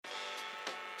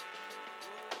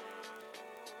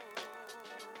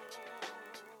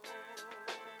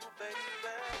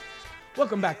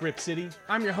Welcome back, Rip City.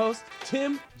 I'm your host,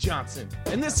 Tim Johnson,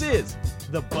 and this is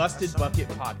the Busted Bucket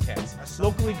Podcast.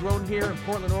 Locally grown here in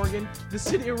Portland, Oregon, the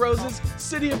City of Roses,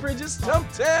 City of Bridges,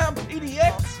 Stumptown,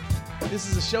 PDX. This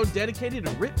is a show dedicated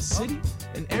to Rip City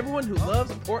and everyone who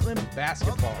loves Portland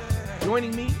basketball.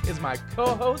 Joining me is my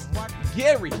co-host,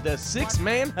 Gary, the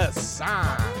six-man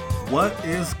Hassan. What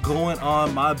is going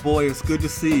on, my boy? It's good to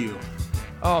see you.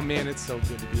 Oh, man, it's so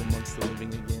good to be amongst the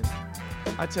living again.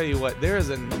 I tell you what, there is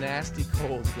a nasty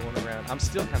cold going around. I'm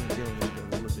still kind of dealing with it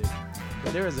a little bit.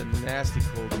 But there is a nasty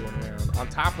cold going around. On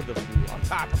top of the flu, on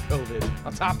top of COVID,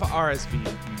 on top of RSV.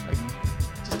 Like,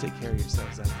 just take care of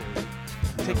yourselves out there.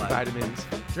 Take your vitamins,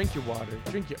 drink your water,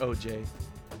 drink your OJ.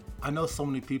 I know so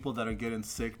many people that are getting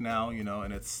sick now,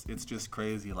 and it's just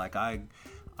crazy. Like I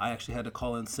actually had to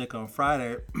call in sick on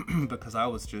Friday because I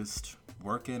was just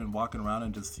working and walking around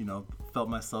and just, felt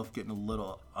myself getting a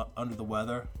little under the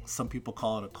weather. Some people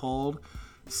call it a cold.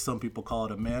 Some people call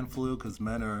it a man flu because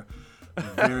men are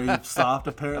very soft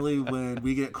apparently when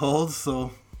we get colds.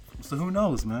 So who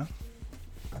knows, man?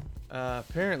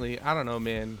 Apparently, I don't know,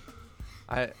 man.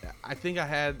 I think I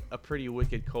had a pretty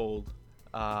wicked cold,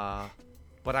 but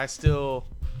I still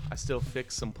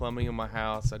fixed some plumbing in my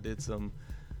house. I did some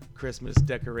Christmas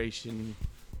decoration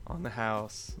on the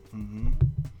house. Mm-hmm.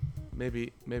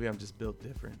 Maybe I'm just built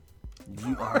different.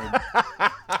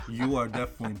 You are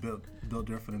definitely built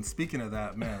different. And speaking of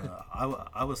that, man,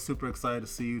 I was super excited to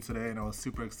see you today, and I was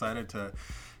super excited to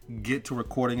get to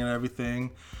recording and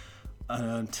everything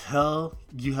until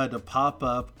you had to pop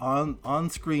up on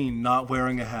screen not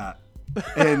wearing a hat.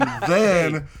 And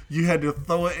then you had to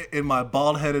throw it in my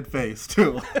bald-headed face,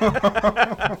 too.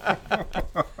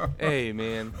 Hey,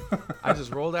 man. I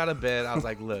just rolled out of bed. I was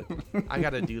like, look, I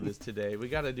got to do this today. We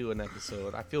got to do an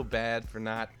episode. I feel bad for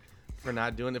not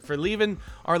doing it, for leaving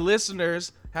our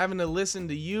listeners having to listen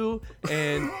to you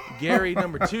and Gary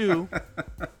number 2.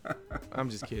 I'm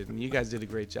just kidding. You guys did a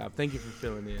great job. Thank you for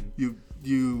filling in.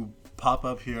 You pop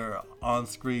up here on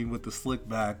screen with the slick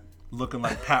back, looking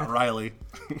like Pat Riley.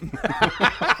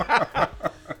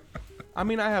 I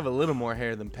mean, I have a little more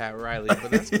hair than Pat Riley,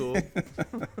 but that's cool.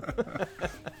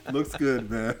 Looks good,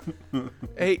 man.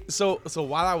 Hey, so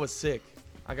while I was sick,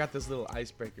 I got this little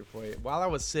icebreaker for you. While I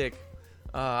was sick,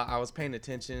 I was paying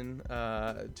attention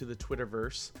to the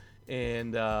Twitterverse,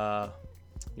 and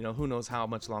who knows how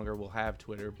much longer we'll have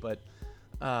Twitter, but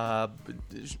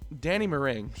Danny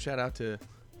Meringue, shout out to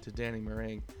Danny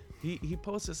Meringue, he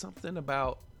posted something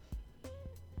about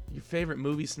your favorite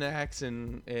movie snacks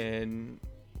and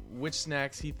which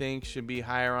snacks he thinks should be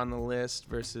higher on the list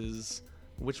versus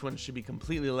which ones should be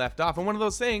completely left off. And one of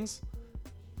those things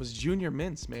was Junior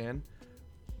Mints, man.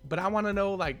 But I want to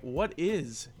know, what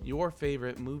is your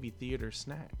favorite movie theater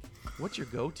snack? What's your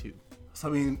go-to? So,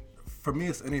 I mean, for me,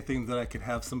 it's anything that I could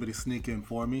have somebody sneak in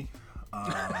for me.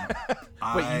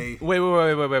 Wait.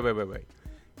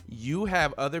 You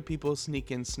have other people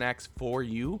sneak in snacks for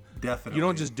you? Definitely. You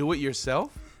don't just do it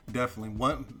yourself? Definitely.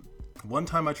 One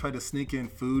time I tried to sneak in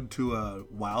food to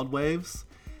Wild Waves,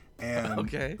 and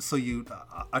okay. So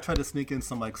I tried to sneak in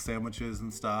some sandwiches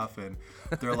and stuff, and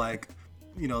they're like,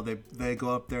 they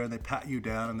go up there and they pat you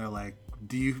down and they're like,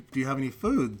 do you have any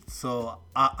food? So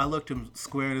I looked him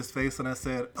square in his face and I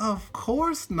said, of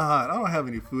course not. I don't have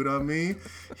any food on me.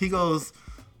 He goes,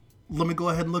 let me go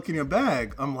ahead and look in your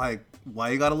bag. I'm like, why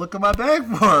you gotta look at my bag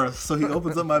for? So he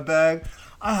opens up my bag.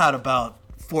 I had about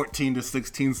 14 to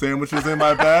 16 sandwiches in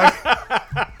my bag.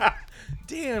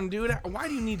 Damn, dude. Why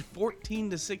do you need 14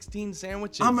 to 16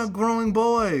 sandwiches? I'm a growing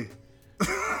boy.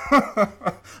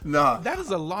 Nah. That is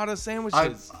a lot of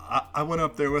sandwiches. I went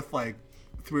up there with 3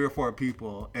 or 4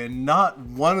 people, and not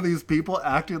one of these people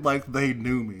acted like they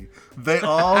knew me. They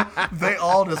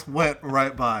all just went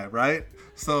right by, right?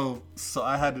 So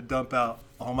I had to dump out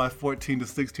all my 14 to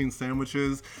 16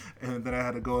 sandwiches, and then I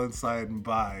had to go inside and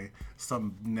buy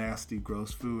some nasty,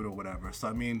 gross food or whatever. So,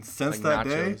 I mean, since that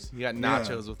nachos. day... You got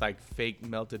nachos with, fake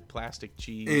melted plastic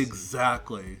cheese.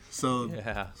 Exactly. So,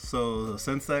 yeah. So,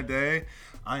 since that day,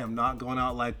 I am not going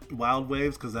out like Wild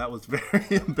Waves because that was very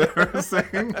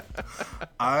embarrassing.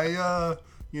 I'll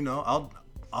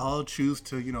choose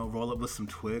to, roll up with some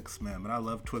Twix, man. But I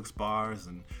love Twix bars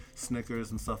and Snickers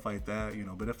and stuff like that,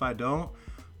 But if I don't,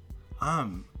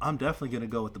 I'm definitely gonna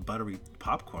go with the buttery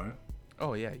popcorn.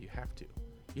 Oh yeah, you have to.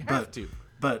 You have to.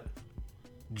 But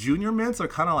Junior Mints are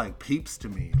kind of like Peeps to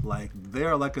me.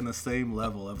 They're in the same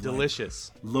level of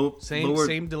delicious.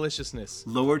 Same deliciousness.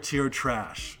 Lower tier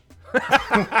trash.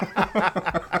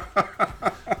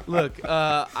 Look,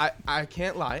 I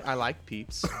can't lie. I like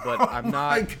Peeps, but I'm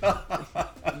not.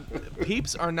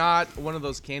 Peeps are not one of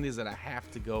those candies that I have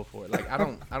to go for. I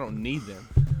don't need them.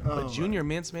 But Junior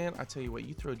Mints, man, I tell you what,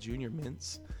 you throw Junior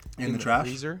Mints in the trash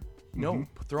freezer. No,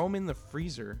 throw them in the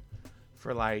freezer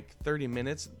for like 30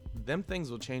 minutes. Them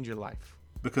things will change your life.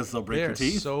 because they'll break your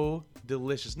teeth. They're so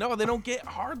delicious. No, they don't get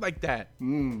hard like that.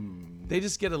 They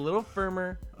just get a little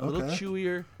firmer, a little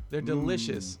chewier. They're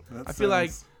delicious. I feel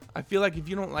like if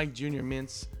you don't like Junior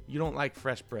Mints, you don't like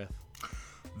Fresh Breath.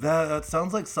 That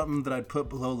sounds like something that I'd put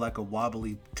below like a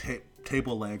wobbly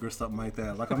table leg or something like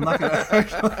that. Like I'm not gonna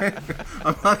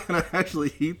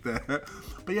actually eat that.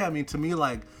 But yeah, I mean, to me,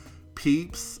 like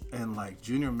Peeps and like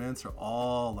Junior Mints are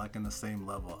all like in the same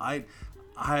level.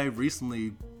 I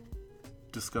recently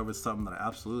discovered something that I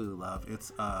absolutely love.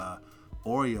 It's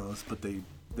Oreos, but they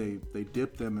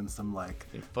dip them in some like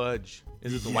fudge.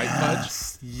 Is it the white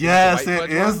fudge? Yes, it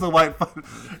is the white fudge.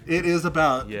 It is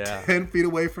about 10 feet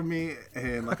away from me,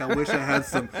 and like I wish I had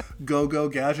some go-go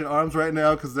gadget arms right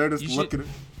now because they're just looking at.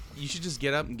 You should just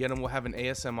get up and get them. We'll have an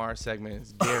ASMR segment.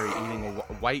 It's Gary eating a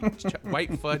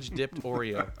white fudge dipped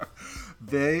Oreo.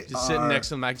 They just sitting next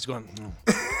to the mic, just going.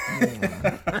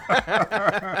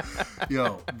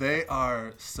 Yo, they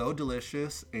are so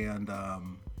delicious, and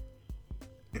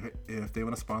if they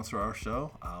want to sponsor our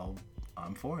show,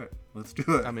 I'm for it. Let's do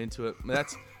it. I'm into it.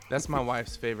 That's my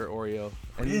wife's favorite Oreo,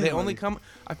 and really? they only come.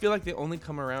 I feel like they only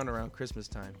come around Christmas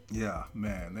time. Yeah,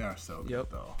 man, they are so good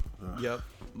though. Ugh. Yep.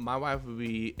 My wife would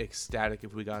be ecstatic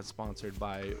if we got sponsored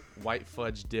by white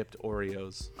fudge dipped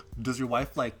Oreos. Does your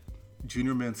wife like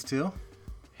Junior Mints too?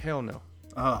 Hell no.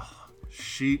 Oh,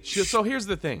 so here's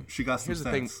the thing. She got some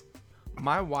sense.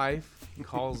 My wife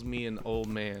calls me an old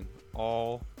man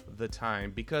all the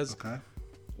time because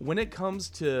when it comes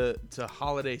to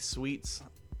holiday sweets,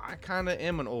 I kind of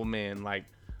am an old man. Like,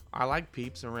 I like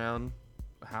Peeps around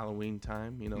Halloween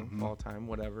time, fall time,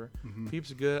 whatever.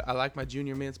 Peeps are good. I like my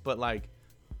Junior Mints, but like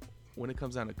when it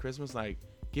comes down to Christmas, like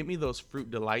get me those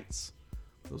Fruit Delights,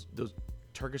 those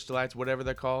Turkish Delights, whatever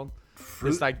they're called.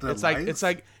 It's like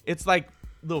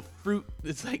little fruit.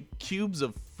 It's like cubes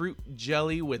of fruit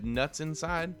jelly with nuts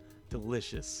inside.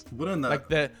 Delicious. What in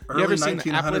the early you ever seen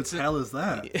 1900s hell is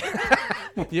that?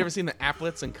 You ever seen the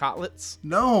applets and cotlets?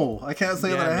 No, I can't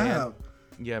say that I have.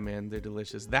 Yeah, man, they're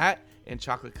delicious. That and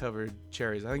chocolate covered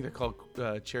cherries. I think they're called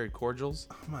cherry cordials.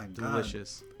 Oh my god,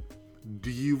 delicious.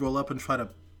 Do you roll up and try to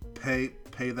pay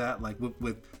that like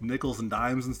with nickels and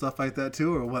dimes and stuff like that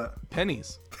too, or what?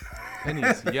 Pennies,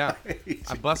 yeah.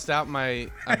 I bust out my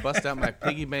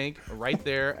piggy bank right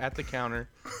there at the counter.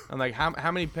 I'm like,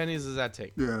 how many pennies does that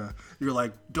take? Yeah, you're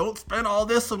like, don't spend all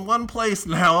this in one place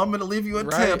now. I'm gonna leave you a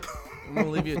tip. I'm gonna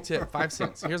leave you a tip, 5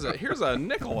 cents. Here's a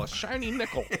nickel, a shiny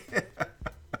nickel.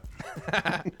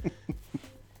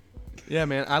 Yeah,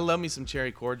 man, I love me some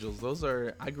cherry cordials.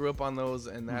 I grew up on those,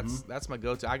 and that's my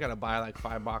go-to. I gotta buy like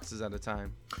 5 boxes at a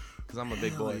time because I'm a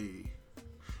big boy.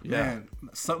 Yeah. Man,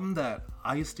 something that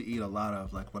I used to eat a lot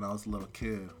of, like when I was a little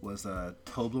kid, was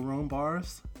Toblerone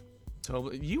bars.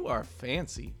 You are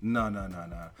fancy. No.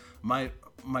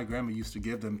 My grandma used to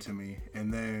give them to me,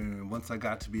 and then once I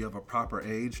got to be of a proper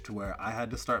age to where I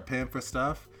had to start paying for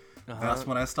stuff, that's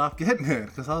when I stopped getting it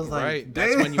because I was like, damn.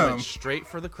 That's when you went straight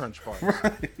for the Crunch Bars.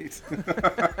 Right.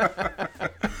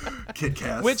 Kit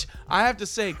Kats. Which I have to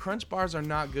say, Crunch Bars are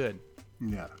not good.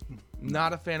 Yeah.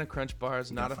 Not a fan of Crunch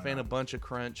Bars. Not a fan of Bunch of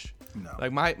Crunch. No.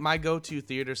 Like my go-to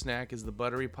theater snack is the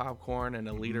buttery popcorn and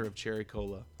a liter of cherry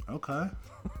cola. Okay.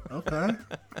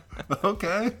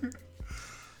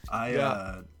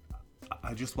 I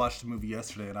just watched a movie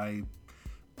yesterday, and I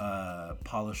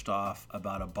polished off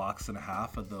about 1.5 boxes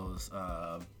of those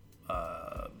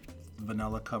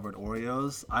vanilla covered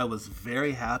Oreos. I was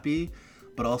very happy,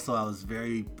 but also I was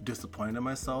very disappointed in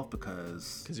myself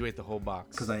because you ate the whole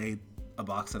box. Because I ate 1.5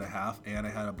 boxes, and I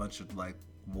had a bunch of like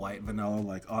white vanilla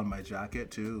like on my jacket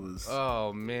too. It was...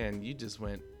 Oh man, you just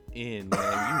went in, man.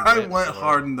 I went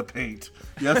hard in the paint.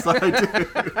 Yes, I did.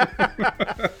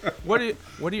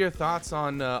 What are your thoughts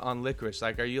on licorice?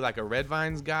 Like, are you like a Red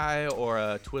Vines guy or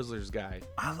a Twizzlers guy?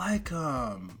 I like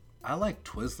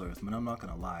Twizzlers, man. I'm not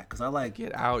gonna lie, because I like.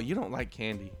 Get out! You don't like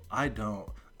candy. I don't.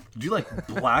 Do you like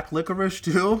black licorice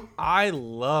too? I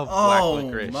love black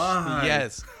licorice. My.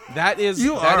 Yes, that is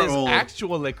old.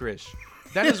 Actual licorice.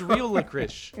 That is real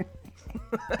licorice.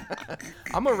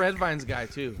 I'm a Red Vines guy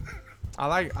too. I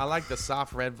like the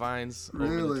soft Red Vines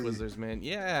over the Twizzlers, man.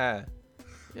 Yeah,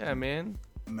 man.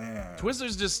 Man,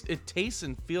 Twizzlers it tastes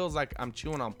and feels like I'm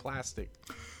chewing on plastic.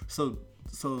 So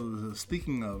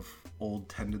speaking of old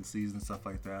tendencies and stuff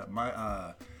like that,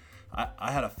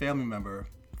 I had a family member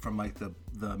from like the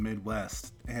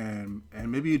Midwest, and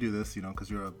maybe you do this, because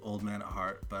you're an old man at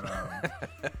heart, but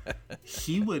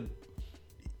he would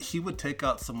he would take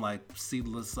out some like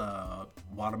seedless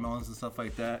watermelons and stuff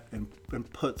like that and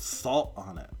put salt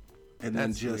on it and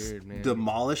That's then just weird, man.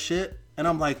 demolish it. And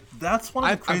I'm like, that's one of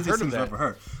the I've heard craziest of things I've that. ever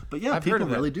heard. But yeah, I've heard people of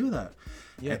that. really do that.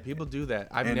 Yeah, people do that.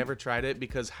 I've and- never tried it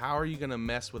because how are you gonna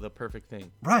mess with a perfect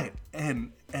thing? Right.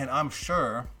 And I'm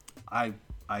sure I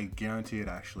guarantee it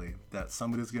actually that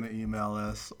somebody's gonna email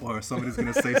us or somebody's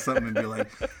gonna say something and be like,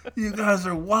 "You guys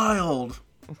are wild.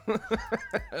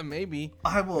 Maybe.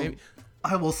 I will Maybe.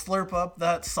 I will slurp up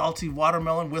that salty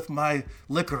watermelon with my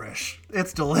licorice.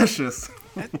 It's delicious."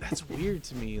 That's weird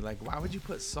to me. Like, why would you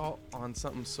put salt on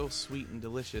something so sweet and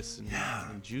delicious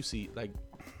and juicy? Like,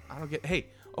 I don't get. Hey,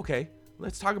 okay,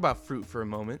 let's talk about fruit for a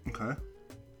moment. Okay.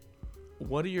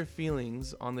 What are your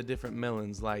feelings on the different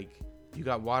melons? Like, you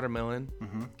got watermelon,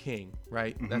 king,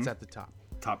 right? That's at the top.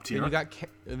 Top tier.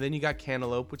 Then you got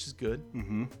cantaloupe, which is good.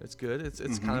 It's good.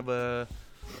 It's kind of a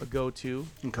go-to.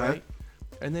 Okay. Right?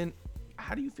 And then,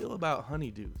 how do you feel about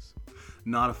honeydews?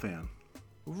 Not a fan.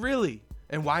 Really?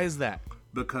 And why is that?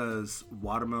 Because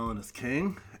watermelon is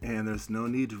king, and there's no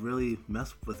need to really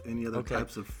mess with any other Okay.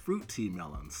 types of fruity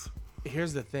melons.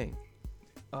 Here's the thing.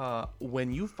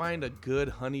 When you find a good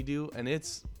honeydew and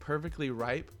it's perfectly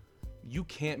ripe, you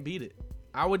can't beat it.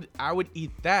 I would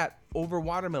eat that over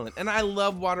watermelon, and I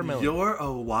love watermelon. You're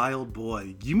a wild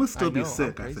boy. You must still I be know, I'm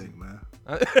sick, I crazy. think, man.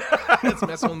 It's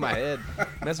messing with my head,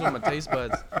 messing with my taste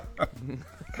buds.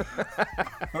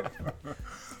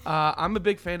 I'm a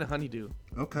big fan of honeydew.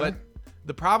 Okay. But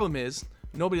the problem is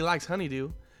nobody likes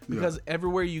honeydew because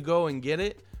everywhere you go and get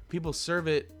it, people serve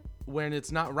it when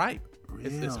it's not ripe.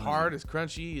 It's Really? hard, it's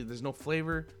crunchy, there's no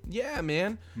flavor. Yeah,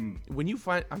 man. When you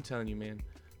find, I'm telling you, man,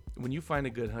 when you find a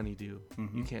good honeydew,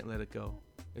 you can't let it go.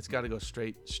 It's got to go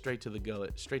straight to the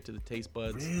gullet, straight to the taste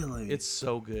buds. Really? It's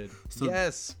so good. So-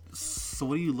 yes. So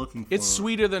what are you looking for? It's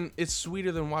sweeter than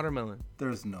watermelon.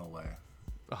 There's no way.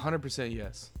 100%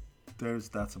 yes.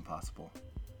 That's impossible.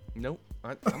 Nope.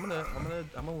 I'm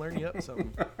gonna learn you up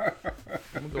something.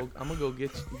 I'm gonna go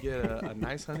get a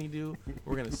nice honeydew.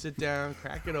 We're gonna sit down,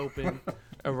 crack it open,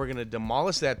 and we're gonna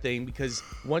demolish that thing because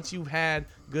once you've had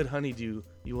good honeydew,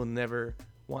 you will never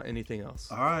want anything else.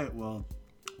 All right, well,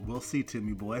 we'll see,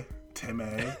 Timmy boy.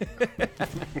 Timmy.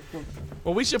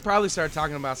 Well, we should probably start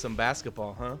talking about some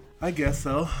basketball, huh? I guess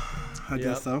so. I Yep.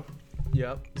 guess so.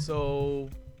 Yep. So,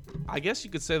 I guess you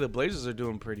could say the Blazers are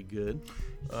doing pretty good.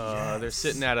 They're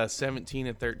sitting at a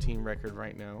 17-13 record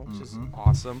right now, which is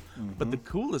awesome. But the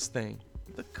coolest thing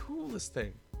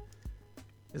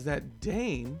is that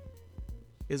Dame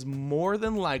is more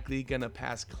than likely going to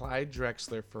pass Clyde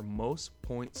Drexler for most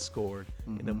points scored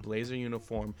in a Blazer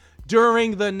uniform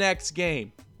during the next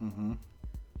game.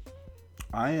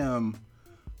 I am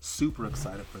super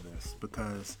excited for this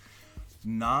because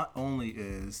not only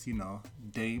is,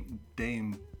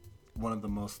 Dame one of the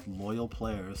most loyal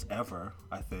players ever,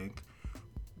 I think,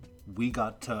 we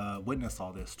got to witness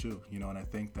all this too, and I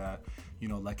think that,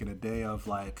 like in a day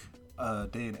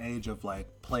and age of like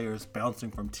players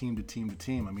bouncing from team to team to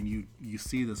team. I mean, you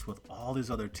see this with all these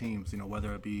other teams,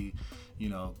 whether it be,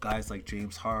 guys like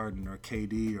James Harden or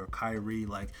KD or Kyrie,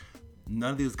 like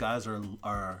none of these guys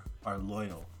are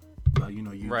loyal. But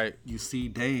Right. you see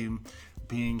Dame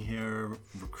being here,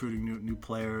 recruiting new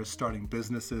players, starting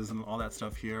businesses and all that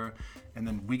stuff here, and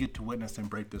then we get to witness him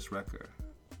break this record.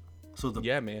 So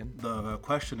Yeah, man. the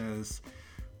question is,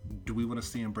 do we want to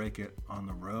see him break it on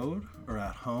the road or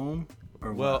at home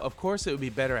or Well, what? of course it would be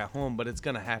better at home, but it's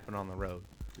going to happen on the road.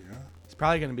 Yeah. It's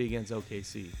probably going to be against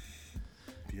OKC,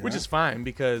 Yeah. which is fine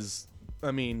because,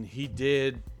 I mean, he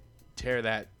did tear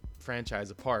that franchise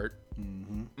apart.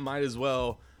 Might as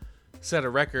well set a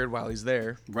record while he's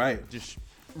there. right. Just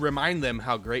remind them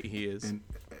how great he is.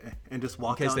 And just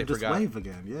walk case out they and just forgot. wave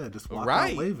again. Yeah, just walk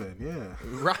Right. out waving. Yeah.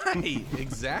 Right,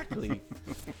 exactly.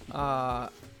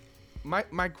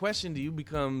 My question to you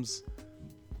becomes,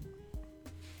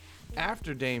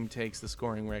 after Dame takes the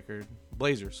scoring record,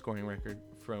 Blazer scoring record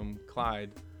from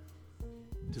Clyde,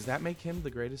 does that make him the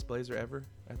greatest Blazer ever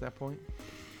at that point?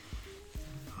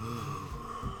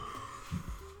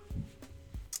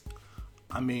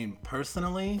 I mean,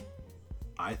 personally,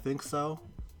 I think so.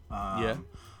 Yeah.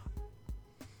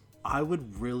 I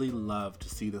would really love to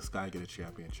see this guy get a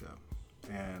championship.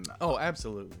 And Oh,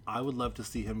 absolutely. I would love to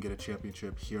see him get a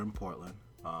championship here in Portland.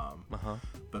 Uh-huh.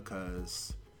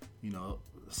 Because,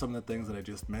 some of the things that I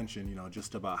just mentioned,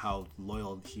 just about how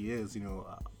loyal he is,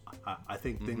 I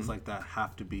think things like that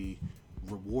have to be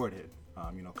rewarded,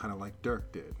 kind of like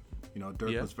Dirk did. Dirk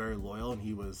Yeah. was very loyal and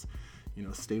he was,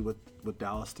 stayed with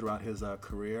Dallas throughout his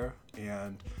career.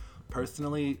 And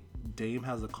personally, Dame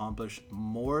has accomplished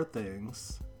more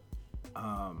things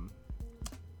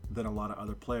than a lot of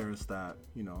other players that,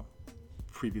 you know,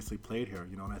 previously played here,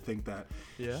 you know. And I think that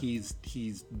Yeah. he's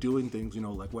doing things, you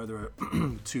know, like whether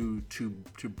to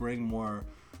bring more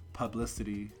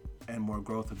publicity and more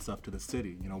growth and stuff to the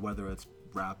city, you know, whether it's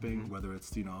rapping, whether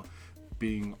it's, you know,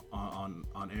 being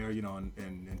on air, you know,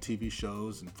 and TV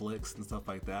shows and flicks and stuff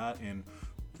like that, and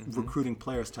recruiting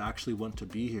players to actually want to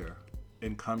be here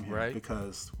and come here, Right.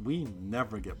 because we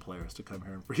never get players to come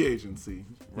here in free agency. You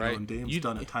Right. know, and Dame's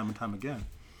done it time and time again.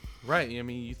 Right. I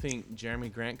mean, you think Jeremy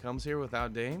Grant comes here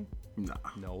without Dame? Nah.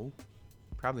 No,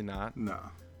 probably not. Nah.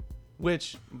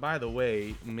 Which, by the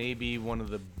way, may be one of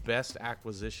the best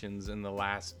acquisitions in the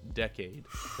last decade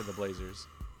for the Blazers.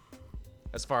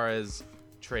 As far as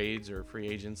trades or free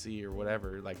agency or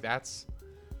whatever, like that's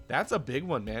a big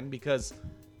one, man, because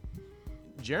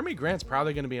Jeremy Grant's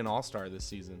probably going to be an all-star this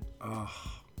season.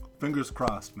 Fingers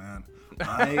crossed, man.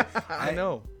 I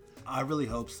know. I really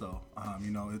hope so.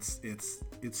 You know, it's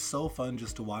so fun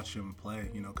just to watch him play,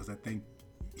 you know, because I think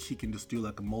he can just do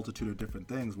like a multitude of different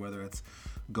things, whether it's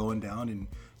going down and,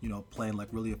 you know, playing like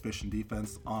really efficient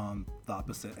defense on the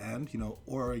opposite end, you know,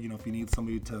 or, you know, if you need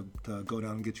somebody to go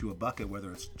down and get you a bucket,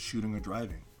 whether it's shooting or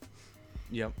driving.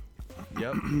 Yep.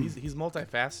 He's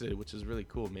multifaceted, which is really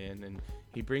cool, man, and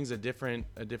he brings a different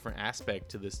aspect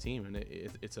to this team, and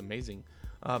it's amazing.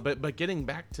 But getting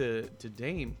back to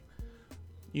Dame,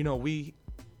 you know, we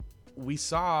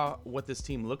saw what this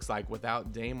team looks like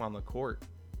without Dame on the court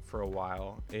for a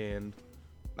while, and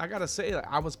I gotta say,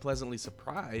 I was pleasantly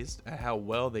surprised at how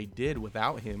well they did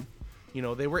without him. You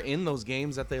know, they were in those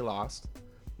games that they lost.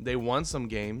 They won some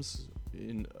games,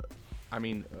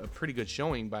 a pretty good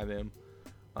showing by them.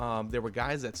 There were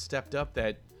guys that stepped up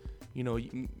that, you know,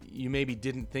 you maybe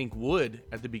didn't think would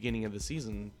at the beginning of the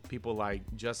season. People like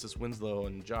Justice Winslow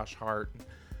and Josh Hart.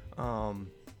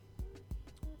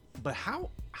 But how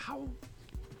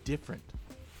different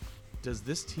does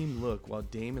this team look while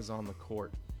Dame is on the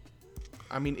court?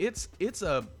 I mean, it's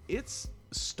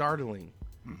startling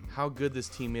how good this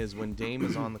team is when Dame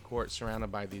is on the court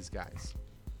surrounded by these guys.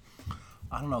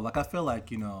 I don't know. Like, I feel like,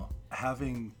 you know,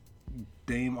 having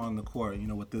Dame on the court, you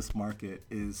know, with this market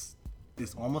is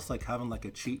almost like having like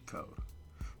a cheat code,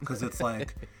 because it's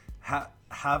like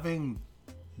having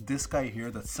this guy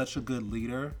here that's such a good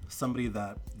leader, somebody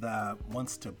that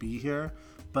wants to be here,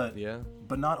 but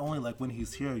not only like when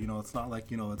he's here, you know, it's not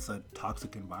like, you know, it's a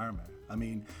toxic environment. I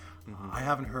mean, I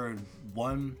haven't heard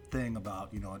one thing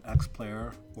about, you know, an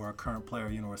ex-player or a current player,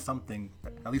 you know, or something,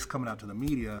 at least coming out to the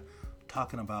media,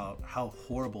 talking about how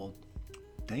horrible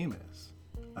Dame is.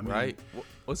 I mean, right. Well,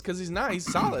 it's because he's not. He's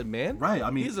solid, man. Right.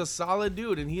 I mean, he's a solid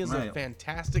dude, and he is a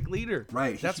fantastic leader.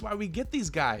 Right. That's why we get these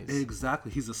guys.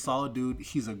 Exactly. He's a solid dude.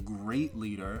 He's a great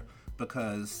leader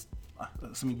because, I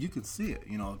mean, you can see it.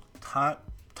 You know, time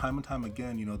and time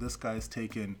again. You know, this guy's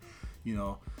taken, you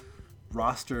know,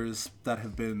 rosters that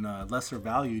have been lesser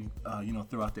valued, you know,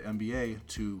 throughout the NBA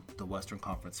to the Western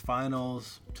Conference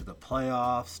Finals, to the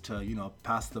playoffs, to, you know,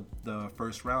 past the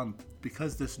first round,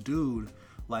 because this dude,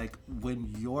 like,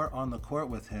 when you're on the court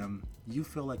with him, you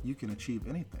feel like you can achieve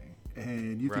anything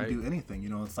and you can do anything. You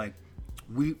know, it's like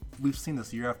we've seen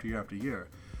this year after year after year.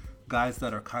 Guys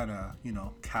that are kind of, you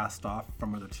know, cast off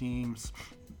from other teams,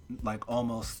 like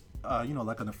almost, you know,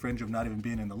 like on the fringe of not even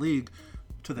being in the league,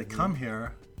 till they come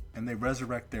here and they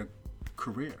resurrect their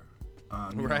career.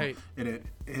 Right. Know,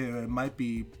 it might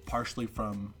be partially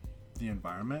from the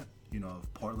environment, you know,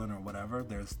 of Portland or whatever.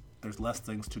 There's less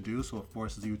things to do, so it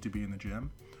forces you to be in the gym.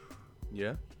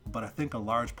 Yeah. But I think a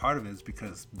large part of it is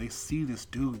because they see this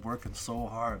dude working so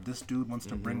hard. This dude wants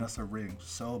to bring us a ring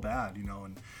so bad, you know,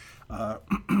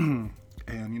 and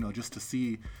and, you know, just to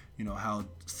see, you know, how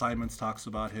Simons talks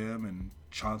about him and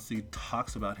Chauncey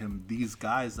talks about him, these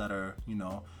guys that are, you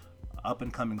know, up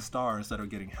and coming stars that are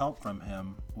getting help from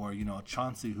him, or, you know,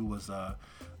 Chauncey, who was a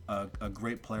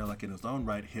great player, like in his own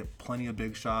right, hit plenty of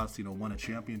big shots, you know, won a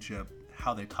championship.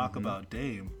 How they talk about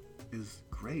Dame is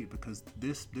great, because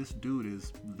this dude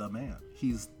is the man.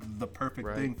 He's the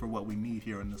perfect thing for what we need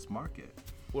here in this market.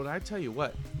 Well, I tell you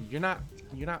what, you're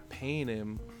not paying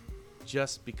him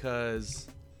just because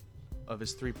of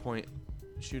his 3-point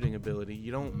shooting ability.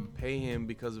 You don't pay him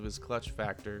because of his clutch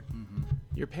factor.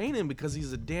 You're paying him because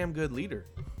he's a damn good leader.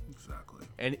 Exactly.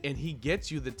 And he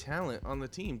gets you the talent on the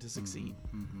team to succeed.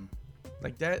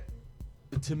 Like that,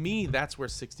 to me, that's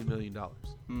worth $60 million.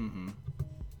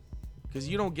 Because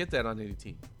you don't get that on any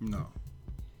team. No.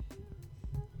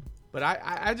 But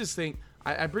I just think,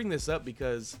 I bring this up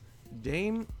because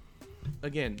Dame,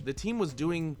 again, the team was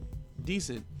doing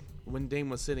decent when Dame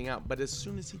was sitting out. But as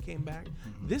soon as he came back,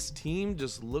 this team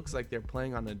just looks like they're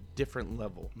playing on a different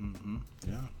level.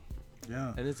 Yeah.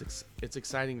 Yeah. And it's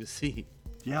exciting to see.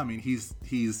 Yeah, I mean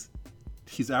he's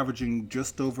averaging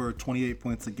just over 28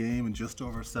 points a game and just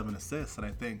over 7 assists, and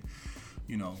I think,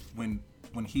 you know, when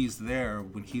he's there,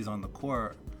 when he's on the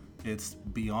court, it's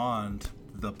beyond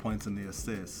the points and the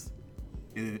assists.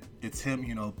 It's him,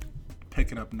 you know,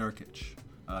 picking up Nurkic,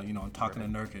 you know, and talking to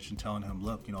Nurkic and telling him,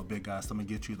 look, you know, big guy, I'm gonna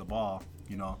get you the ball,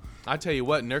 you know. I tell you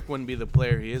what, Nurk wouldn't be the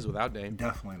player he is without Dame.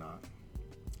 Definitely not.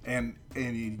 And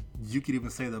you could even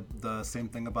say the same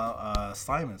thing about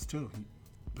Simons too,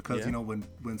 because you know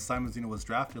when Simons, you know, was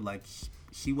drafted, like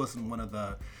he wasn't one of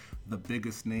the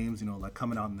biggest names, you know, like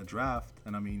coming out in the draft,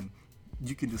 and I mean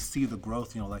you can just see the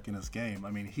growth, you know, like in his game.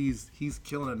 I mean he's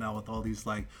killing it now with all these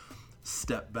like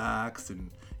step backs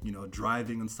and, you know,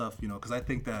 driving and stuff, you know, because I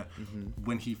think that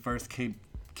when he first came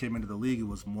into the league, it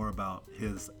was more about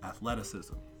his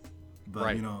athleticism,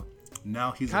 but you know.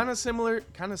 Now he's kind of similar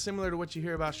to what you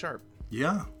hear about Sharp.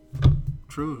 Yeah,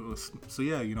 true. So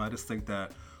yeah, you know,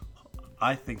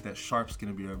 I think that Sharp's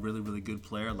gonna be a really, really good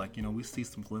player. Like, you know, we see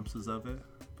some glimpses of it,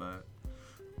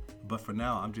 but for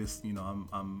now, I'm just, you know,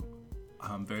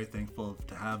 I'm very thankful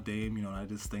to have Dame. You know, and I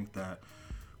just think that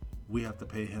we have to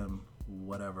pay him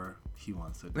whatever he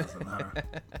wants. It doesn't matter.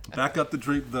 Back up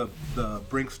the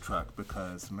Brinks truck,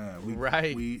 because man,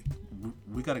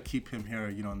 we got to keep him here,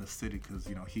 you know, in the city, because,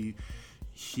 you know,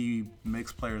 he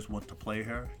makes players want to play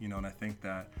here, you know, and I think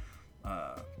that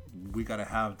we got to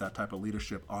have that type of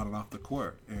leadership on and off the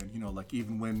court. And, you know, like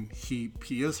even when he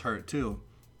is hurt too,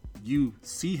 you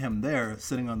see him there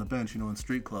sitting on the bench, you know, in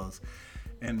street clothes,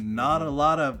 and not a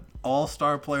lot of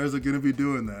all-star players are going to be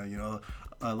doing that. You know,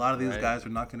 a lot of these guys are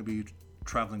not going to be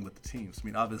traveling with the teams. I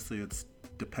mean, obviously it's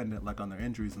dependent like on their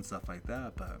injuries and stuff like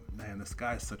that, but man, this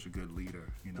guy's such a good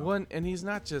leader, you know. Well, and he's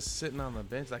not just sitting on the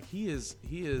bench. Like he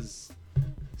is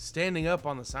standing up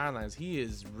on the sidelines. He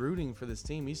is rooting for this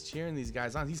team. He's cheering these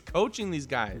guys on. He's coaching these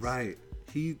guys. Right.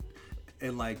 In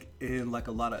a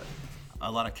lot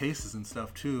of cases and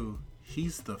stuff too,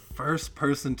 he's the first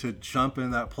person to jump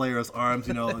in that player's arms,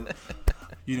 you know.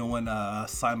 You know, when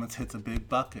Simons hits a big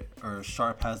bucket, or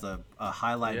Sharp has a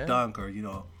highlight dunk, or, you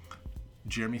know,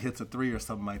 Jeremy hits a 3 or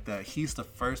something like that, he's the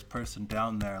first person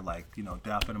down there, like, you know,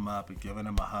 dapping him up and giving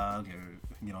him a hug, or,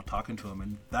 you know, talking to him.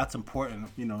 And that's important,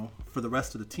 you know, for the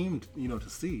rest of the team, you know, to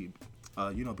see,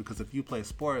 you know, because if you play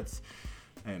sports,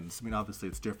 and I mean, obviously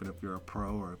it's different if you're a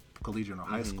pro or collegiate or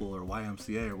high school or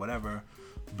YMCA or whatever,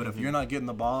 but if you're not getting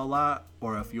the ball a lot,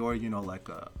 or if you're, you know, like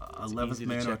a 11th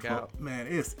man or 12th man,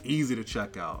 it's easy to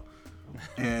check out.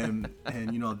 And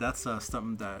you know, that's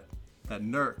something that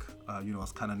Nurk, you know,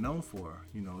 is kind of known for.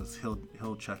 You know, is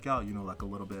he'll check out, you know, like a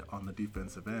little bit on the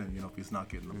defensive end, you know, if he's not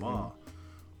getting the ball.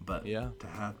 But to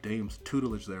have Dame's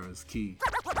tutelage there is key.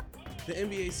 The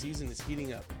NBA season is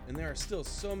heating up, and there are still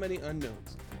so many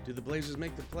unknowns. Do the Blazers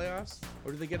make the playoffs,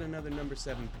 or do they get another number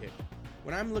 7 pick?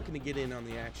 When I'm looking to get in on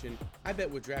the action, I bet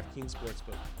with DraftKings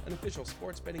Sportsbook, an official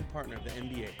sports betting partner of the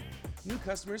NBA. New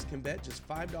customers can bet just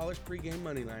 $5 pregame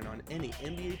moneyline on any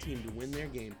NBA team to win their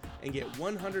game and get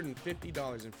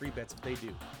 $150 in free bets if they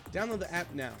do. Download the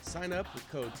app now, sign up with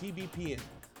code TBPN,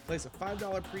 place a $5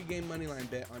 pregame moneyline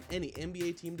bet on any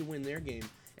NBA team to win their game,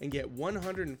 and get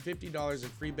 $150 in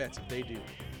free bets if they do.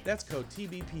 That's code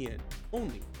TBPN,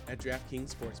 only at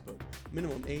DraftKings Sportsbook.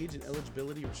 Minimum age and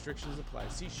eligibility restrictions apply.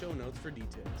 See show notes for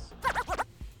details.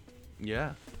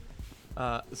 Yeah.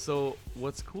 So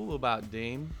what's cool about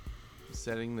Dame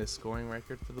setting this scoring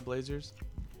record for the Blazers,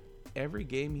 every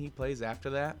game he plays after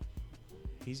that,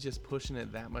 he's just pushing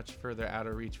it that much further out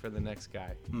of reach for the next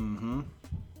guy. Mm-hmm.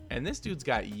 And this dude's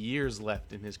got years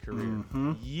left in his career.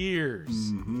 Mm-hmm. Years.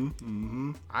 Mm-hmm.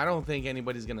 Mm-hmm. I don't think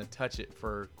anybody's going to touch it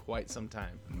for quite some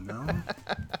time. No.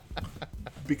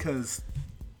 Because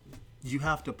you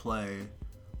have to play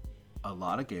a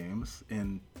lot of games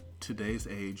in today's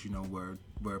age, you know,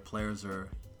 where players are,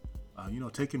 you know,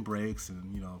 taking breaks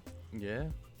and, you know,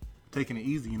 taking it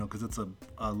easy, you know, because it's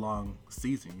a long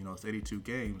season, you know, it's 82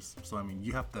 games. So, I mean,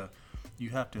 you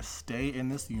have to stay in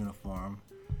this uniform.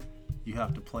 You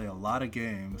have to play a lot of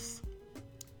games.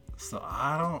 So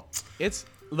it's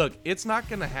not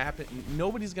gonna happen.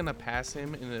 Nobody's gonna pass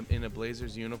him in a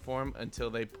Blazers uniform until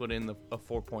they put in a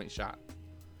 4-point shot.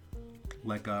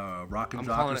 Like a rock and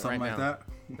jock or something like that.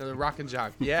 The rock and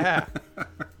jock, yeah.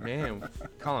 Man,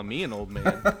 calling me an old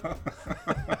man.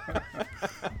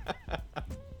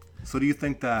 So do you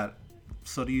think that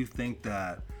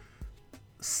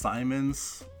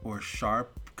Simons or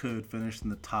Sharp could finish in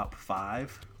the top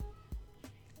 5?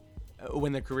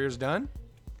 When their career's done?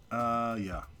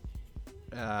 Yeah.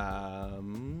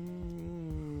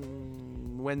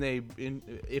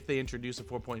 If they introduce a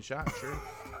 4-point shot, sure.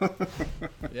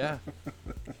 Yeah.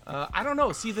 I don't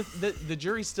know. See, the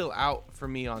jury's still out for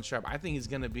me on Sharp. I think he's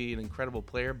going to be an incredible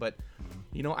player, but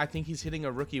I think he's hitting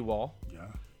a rookie wall. Yeah.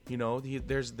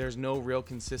 There's no real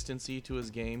consistency to his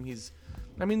game.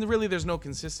 Really, there's no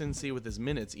consistency with his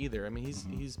minutes either. I mean,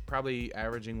 he's probably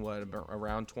averaging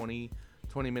around 20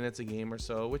 minutes a game or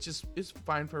so, which is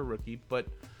fine for a rookie. But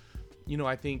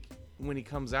I think when he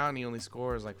comes out and he only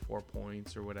scores like 4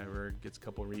 points or whatever, gets a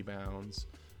couple rebounds.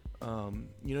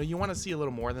 You want to see a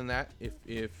little more than that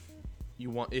if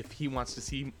he wants to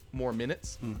see more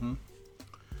minutes.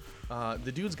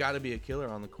 The dude's got to be a killer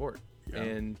on the court,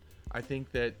 and I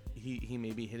think that he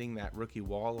may be hitting that rookie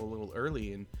wall a little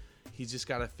early, and he's just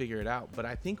got to figure it out. But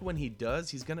I think when he does,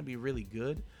 he's going to be really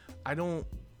good.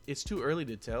 It's too early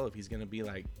to tell if he's going to be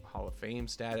like Hall of Fame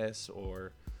status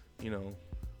or,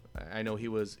 I know he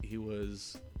was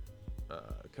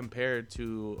compared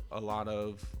to a lot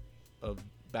of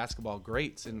basketball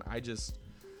greats, and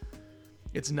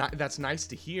that's nice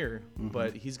to hear,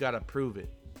 but he's got to prove it,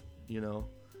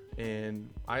 and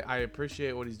I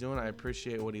appreciate what he's doing. I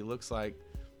appreciate what he looks like,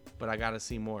 but I got to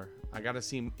see more. I got to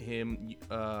see him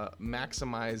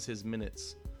maximize his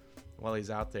minutes while he's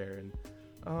out there, and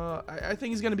I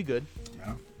think he's gonna be good.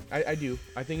 Yeah, I do.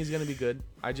 I think he's gonna be good.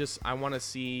 I want to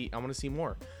see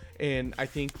more. And I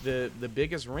think the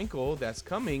biggest wrinkle that's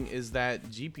coming is that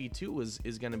GP2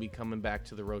 is going to be coming back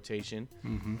to the rotation.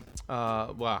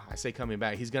 Well, I say coming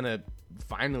back. He's going to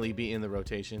finally be in the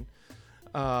rotation.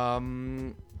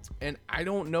 And I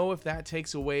don't know if that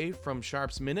takes away from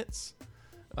Sharp's minutes.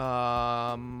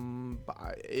 More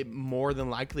than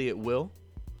likely it will,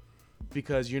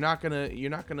 because you're not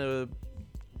gonna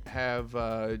have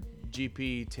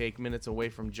GP take minutes away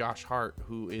from Josh Hart,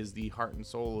 who is the heart and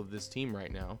soul of this team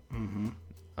right now.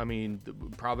 I mean,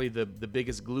 probably the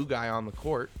biggest glue guy on the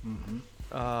court.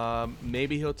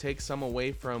 Maybe he'll take some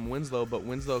away from Winslow, but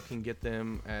Winslow can get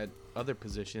them at other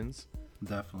positions.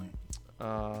 Definitely.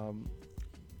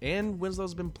 And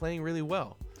Winslow's been playing really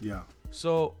well. Yeah.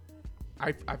 So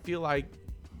I feel like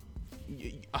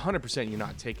 100% you're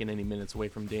not taking any minutes away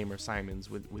from Dame or Simons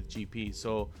with GP.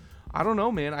 So I don't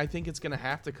know, man. I think it's going to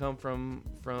have to come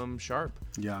from Sharp.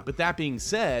 Yeah. But that being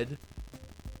said,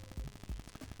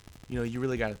 you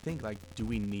really got to think, like, do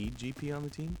we need GP on the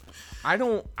team? I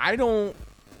don't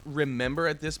remember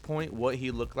at this point what he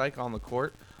looked like on the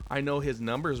court. I know his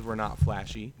numbers were not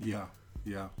flashy. Yeah.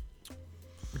 Yeah.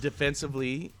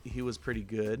 Defensively, he was pretty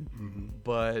good.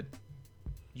 But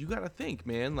you got to think,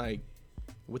 man, like,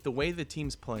 with the way the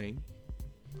team's playing,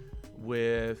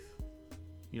 with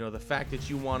the fact that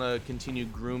you want to continue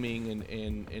grooming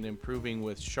and improving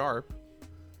with Sharp,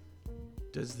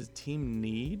 does the team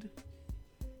need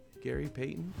Gary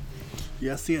Payton?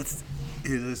 Yeah, see, it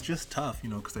is just tough,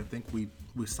 because I think we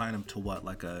signed him to what,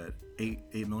 like a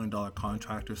 $8 million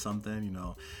contract or something,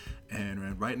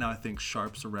 and right now I think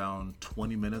Sharp's around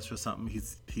 20 minutes or something.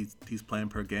 He's playing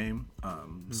per game.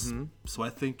 So I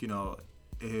think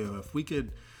if we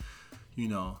could,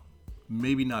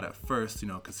 maybe not at first,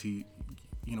 because he.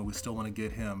 We still want to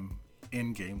get him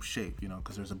in game shape,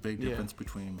 because there's a big difference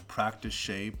between practice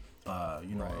shape,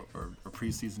 right. or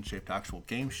preseason shape to actual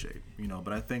game shape,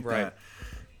 But I think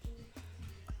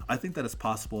that it's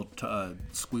possible to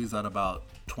squeeze out about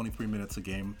 23 minutes a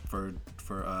game for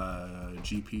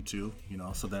GP2,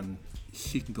 so then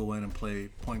he can go in and play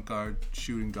point guard,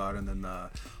 shooting guard, and then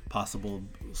possible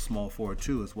small forward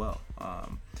too as well.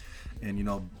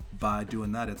 And by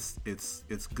doing that,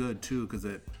 it's good too, because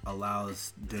it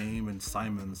allows Dame and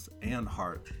Simons and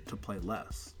Hart to play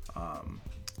less.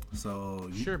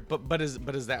 Sure, but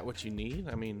is that what you need?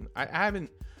 I mean, I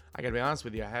haven't. I gotta be honest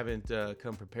with you. I haven't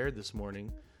come prepared this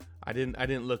morning. I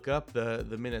didn't look up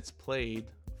the minutes played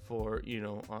for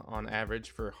on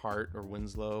average for Hart or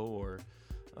Winslow or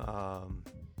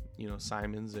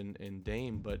Simons and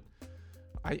Dame, but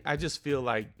I just feel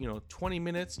like 20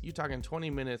 minutes. You're talking 20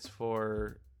 minutes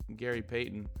for Gary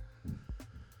Payton.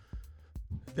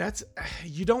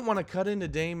 You don't want to cut into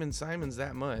Dame and Simons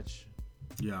that much.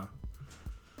 Yeah.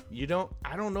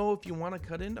 I don't know if you want to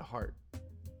cut into Hart,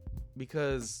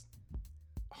 because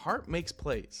Hart makes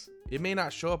plays. It may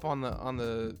not show up on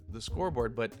the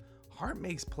scoreboard, but Hart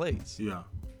makes plays. Yeah.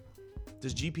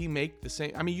 Does GP make the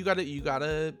same? I mean, you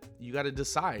gotta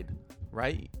decide,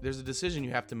 right? There's a decision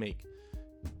you have to make.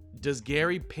 Does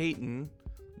Gary Payton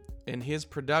and his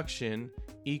production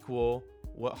equal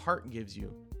what Hart gives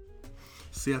you?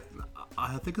 See,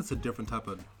 I think it's a different type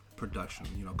of production,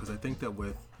 because I think that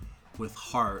with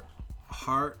Hart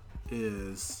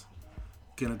is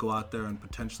gonna go out there and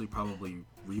potentially probably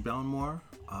rebound more.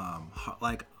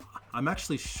 I'm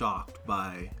actually shocked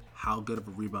by how good of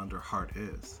a rebounder Hart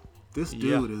is. This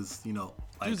dude is,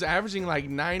 Dude's averaging like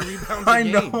 9 rebounds a I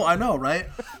game. I know, right?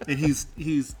 And he's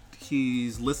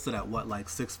listed at what, like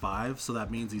 6'5", so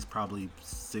that means he's probably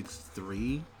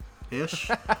 6'3"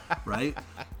 ish, right?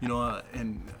 You know,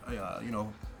 and you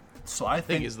know, so I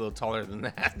think he's a little taller than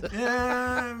that.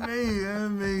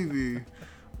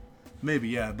 maybe,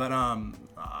 yeah. But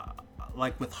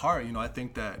like with Hart, you know, I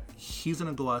think that he's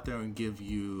gonna go out there and give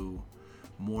you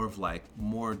more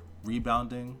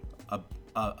rebounding, a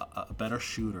better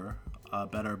shooter, a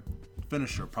better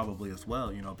finisher probably as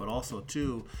well, you know. But also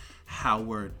too, how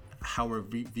we're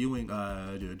viewing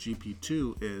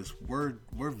GP2 is we're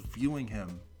viewing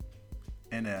him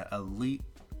in an elite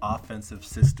offensive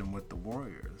system with the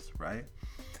Warriors, right?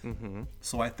 Mm-hmm.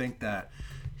 So I think that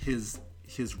his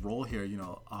role here, you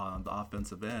know, on the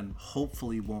offensive end,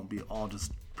 hopefully won't be all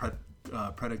just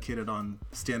predicated on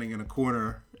standing in a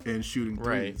corner and shooting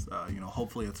threes. Right. You know,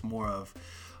 hopefully it's more of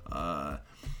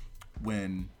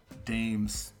when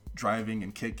Dame's driving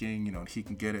and kicking, you know, he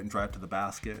can get it and drive to the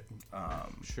basket.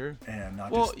 Sure. And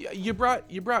not you brought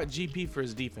GP for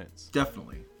his defense.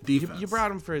 Definitely defense. You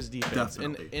brought him for his defense.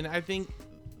 Definitely. And I think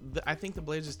the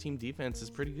Blazers team defense is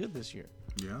pretty good this year.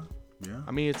 Yeah.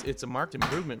 I mean, it's a marked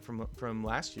improvement from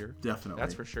last year. Definitely.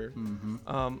 That's for sure.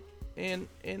 Mm-hmm. And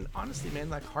honestly, man,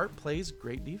 like Hart plays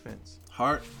great defense.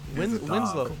 Hart is a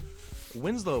dog.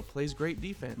 Winslow plays great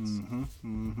defense. Mm-hmm.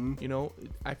 Mm-hmm. You know,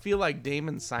 I feel like Dame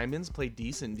and Simons play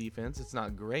decent defense. It's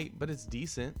not great, but it's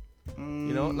decent.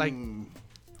 You know, like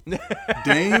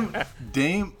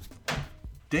Dame's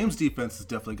defense has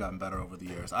definitely gotten better over the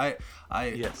years. I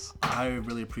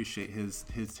really appreciate his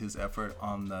effort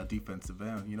on the defensive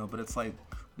end, you know, but it's like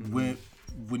when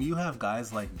you have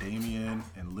guys like Damian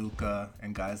and Luka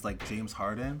and guys like James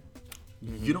Harden,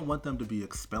 you don't want them to be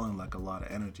expelling like a lot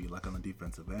of energy like on the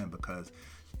defensive end, because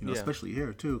you know, especially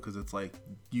here too, because it's like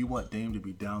you want Dame to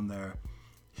be down there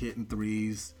hitting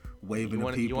threes, waving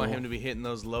at people. You want him to be hitting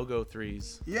those logo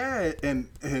threes. Yeah, and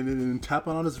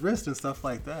tapping on his wrist and stuff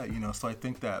like that, you know. So I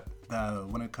think that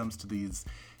when it comes to these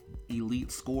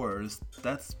elite scorers,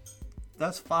 that's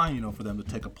fine, you know, for them to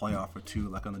take a playoff or two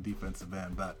like on the defensive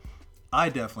end. But I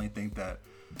definitely think that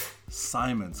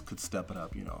Simons could step it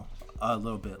up, you know, a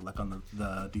little bit like on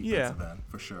the defensive end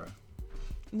for sure.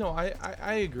 No,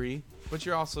 I agree, but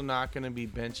you're also not going to be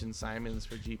benching Simons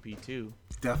for GP2.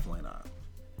 Definitely not.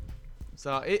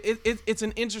 So it's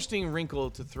an interesting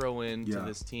wrinkle to throw into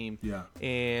this team. Yeah.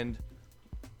 And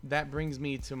that brings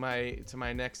me to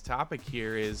my next topic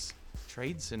here is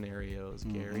trade scenarios,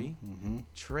 Gary. Mm-hmm.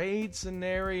 Trade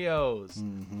scenarios.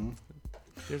 Mm-hmm.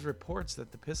 There's reports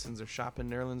that the Pistons are shopping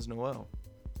Nerlens Noel.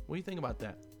 What do you think about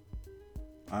that?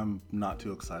 I'm not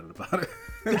too excited about it.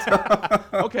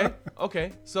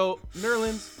 Okay. So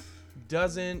Nerlens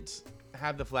doesn't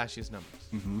have the flashiest numbers.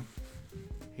 Mm-hmm.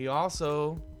 He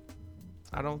also,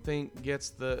 I don't think,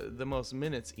 gets the most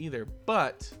minutes either.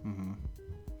 But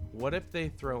what if they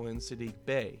throw in Saddiq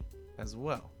Bey as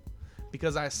well?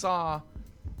 Because I saw,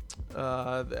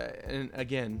 and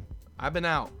again, I've been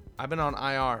out. I've been on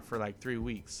IR for like 3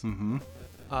 weeks. Mm-hmm.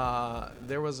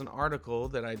 There was an article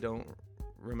that I don't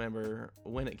remember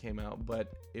when it came out,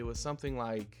 but it was something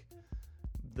like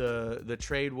the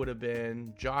trade would have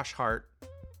been Josh Hart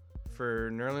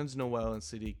for Nerlens Noel and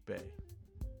Saddiq Bey.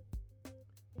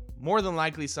 More than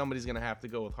likely, somebody's going to have to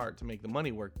go with Hart to make the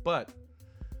money work. But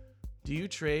do you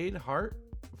trade Hart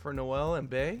for Noel and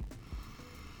Bey?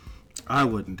 I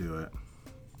wouldn't do it.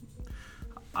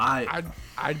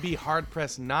 I'd be hard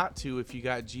pressed not to if you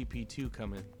got GP2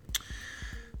 coming.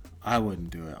 I wouldn't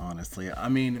do it, honestly. I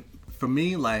mean, for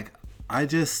me, like, I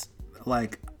just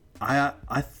like I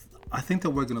think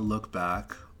that we're gonna look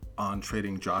back on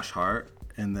trading Josh Hart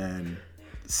and then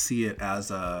see it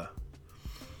as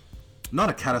not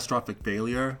a catastrophic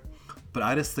failure, but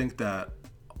I just think that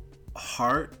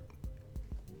Hart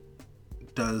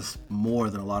does more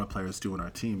than a lot of players do on our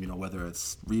team, you know, whether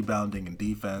it's rebounding and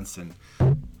defense and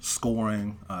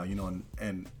scoring, you know,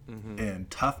 and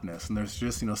toughness. And there's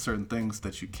just, you know, certain things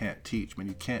that you can't teach. I mean,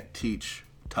 you can't teach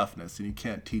toughness and you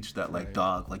can't teach that like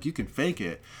dog. Like, you can fake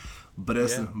it, but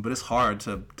it's hard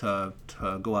to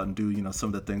go out and do, you know, some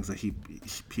of the things that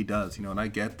he does, you know. And I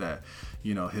get that,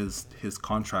 you know, his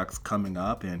contract's coming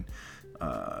up, and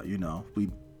you know,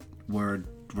 we're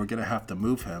gonna have to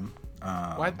move him.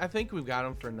 Well, I think we've got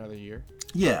him for another year.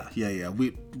 Yeah.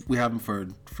 We have him for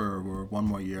one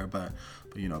more year, but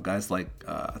you know, guys like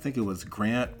I think it was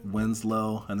Grant,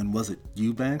 Winslow, and then was it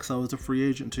Eubanks that was a free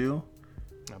agent too?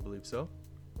 I believe so.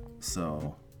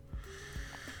 So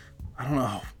I don't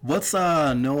know. What's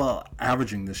Noel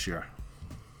averaging this year?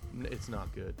 It's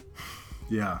not good.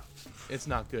 Yeah. It's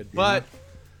not good. Yeah.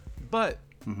 But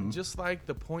just like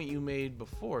the point you made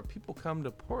before, people come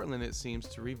to Portland, it seems,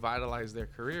 to revitalize their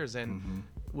careers. And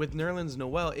with Nerlens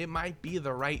Noel, it might be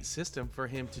the right system for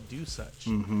him to do such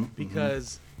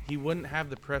because he wouldn't have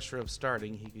the pressure of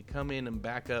starting. He could come in and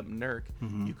back up Nurk.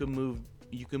 You can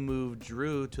move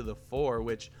Drew to the 4,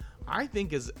 which I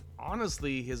think is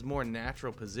honestly his more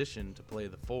natural position to play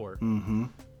the 4.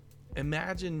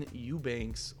 Imagine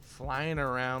Eubanks flying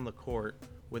around the court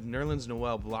with Nerlens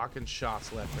Noel blocking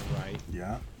shots left and right.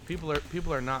 Yeah.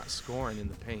 People are not scoring in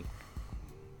the paint.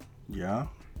 Yeah.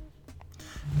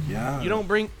 Yeah. You don't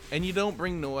bring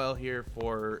Noel here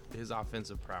for his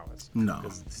offensive prowess. No.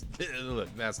 'Cause, look,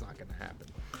 that's not going to happen.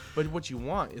 But what you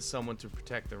want is someone to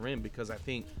protect the rim, because I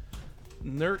think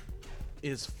Nurk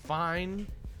is fine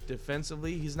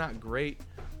defensively. He's not great,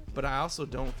 but I also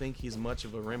don't think he's much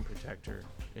of a rim protector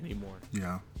anymore.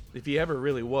 Yeah. If he ever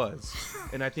really was.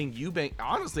 And I think Eubanks is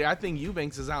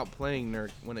outplaying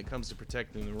Nurk when it comes to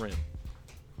protecting the rim.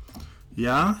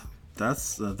 Yeah,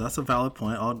 that's a valid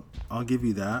point. I'll give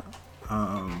you that.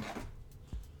 I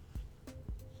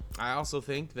also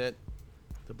think that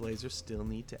the Blazers still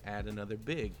need to add another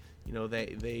big. You know,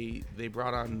 they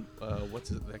brought on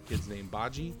what's that kid's name,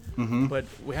 Baji, but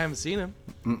we haven't seen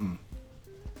him.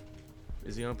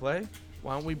 Is he gonna play?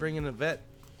 Why don't we bring in a vet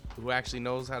who actually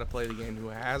knows how to play the game, who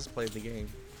has played the game,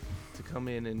 to come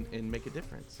in and make a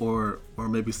difference? Or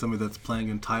maybe somebody that's playing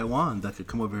in Taiwan that could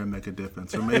come over here and make a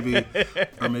difference. Or maybe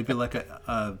like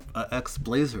a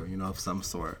ex-Blazer, you know, of some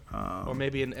sort. Or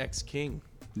maybe an ex-King.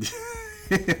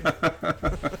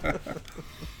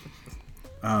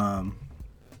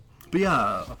 But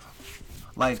yeah,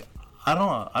 like I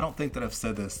don't think that I've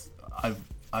said this.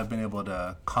 I've been able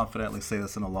to confidently say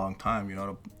this in a long time, you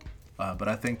know. But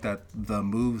I think that the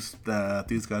moves that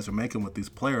these guys are making with these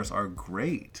players are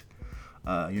great.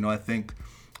 You know, I think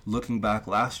looking back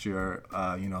last year,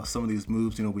 you know, some of these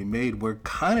moves, you know, we made were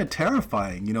kind of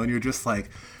terrifying, you know, and you're just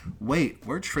like, wait,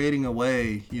 we're trading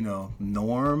away, you know,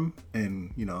 Norm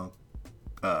and, you know,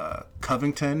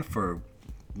 Covington for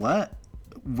what?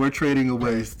 We're trading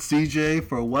away CJ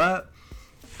for what?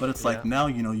 But it's like now,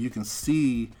 you know, you can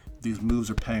see these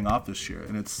moves are paying off this year,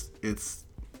 and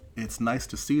it's nice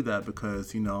to see that,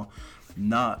 because, you know,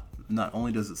 not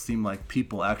only does it seem like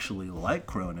people actually like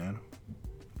Cronin,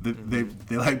 they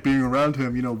like being around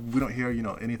him. You know, we don't hear, you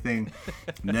know, anything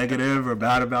negative or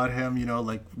bad about him. You know,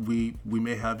 like we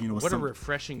may have, you know, what a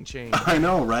refreshing change. I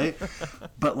know, right?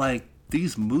 But like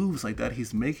these moves like that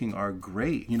he's making are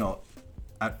great. You know,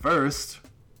 at first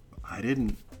I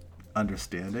didn't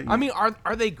understand it. I mean,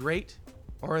 are they great,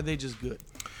 or are they just good?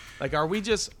 Like, are we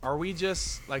just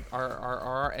like, are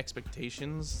our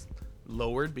expectations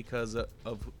lowered because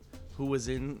of who was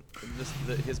in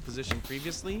his position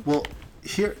previously? Well,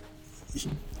 here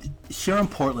in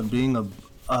Portland, being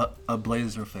a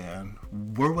Blazer fan,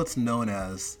 we're what's known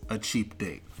as a cheap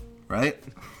date, right?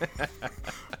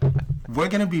 We're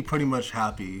gonna be pretty much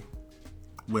happy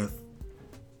with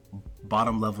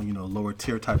bottom level, you know, lower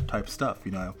tier type stuff,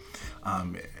 you know,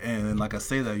 and like I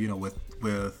say that, you know, with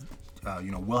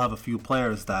you know, we'll have a few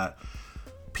players that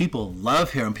people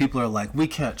love here, and people are like, we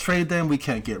can't trade them, we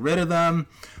can't get rid of them,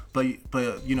 but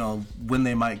you know, when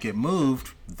they might get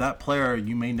moved, that player,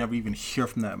 you may never even hear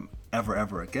from them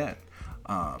ever again.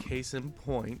 Case in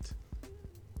point,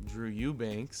 Drew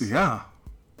Eubanks. Yeah.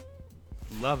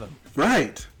 Love him.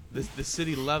 Right. The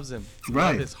city loves him.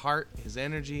 Right. Love his heart, his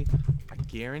energy. I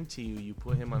guarantee you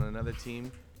put him on another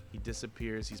team, he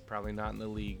disappears. He's probably not in the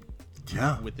league.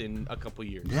 Yeah. Within a couple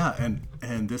years. Yeah,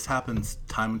 and this happens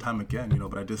time and time again, you know.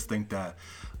 But I just think that,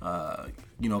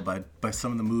 you know, by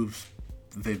some of the moves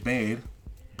they've made,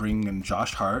 bringing in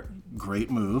Josh Hart, great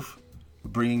move.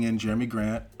 Bringing in Jeremy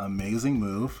Grant, amazing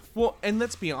move. Well, and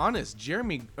let's be honest,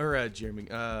 Josh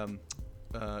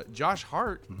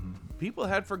Hart, people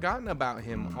had forgotten about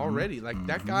him already. Like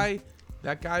that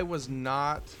guy was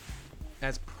not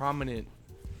as prominent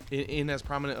in as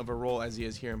prominent of a role as he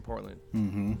is here in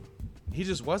Portland. He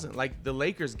just wasn't. Like, the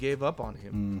Lakers gave up on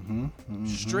him.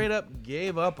 Straight up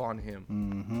gave up on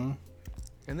him.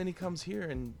 And then he comes here,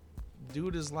 and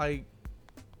dude is like,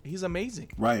 he's amazing.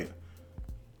 Right.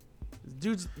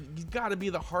 Dude's got to be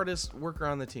the hardest worker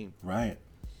on the team. Right.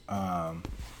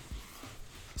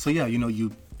 So yeah, you know,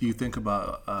 you think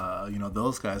about you know,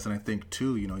 those guys, and I think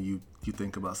too, you know, you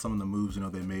think about some of the moves, you know,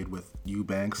 they made with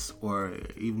Eubanks or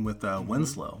even with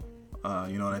Winslow.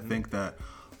 You know, and I think that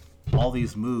all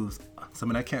these moves, I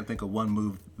mean, I can't think of one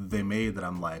move they made that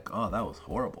I'm like, oh, that was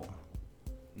horrible.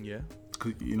 Yeah.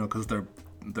 You know, because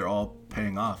they're all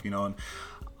paying off, you know, and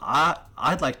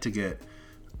I'd like to get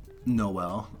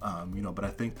Noel, you know, but I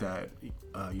think that,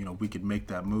 you know, we could make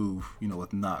that move, you know,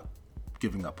 with not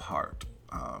giving up Hart,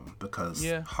 because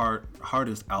Yeah. Hart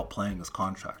is outplaying his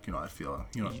contract. I feel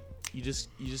You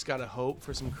just gotta hope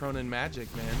for some Cronin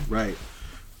magic, man. right.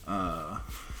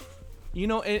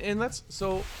 And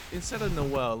so instead of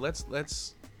Noel, let's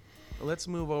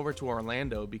move over to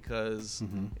Orlando, because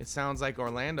it sounds like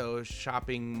Orlando is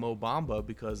shopping Mo Bamba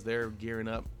because they're gearing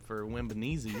up for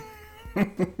Wembanyama.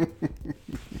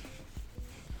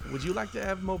 Would you like to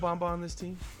have Mo Bamba on this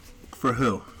team? For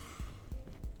who?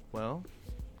 Well,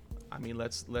 I mean,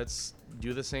 let's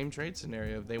do the same trade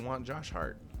scenario if they want Josh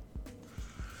Hart.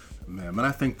 Man, but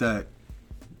I think that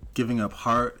giving up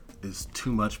Hart is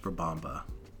too much for Bamba.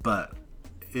 But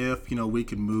if we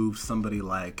can move somebody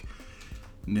like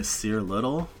Nasir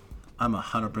Little, I'm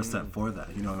 100% for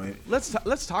that. You know what I mean?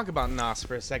 Let's talk about Nas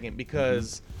for a second,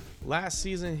 because last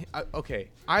season, I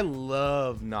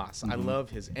love Nas. I love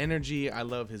his energy. I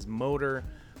love his motor.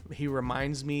 He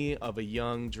reminds me of a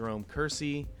young Jerome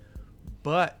Kersey,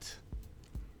 but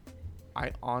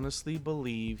I honestly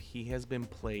believe he has been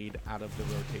played out of the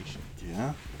rotation.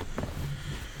 Yeah.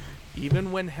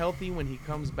 Even when healthy, when he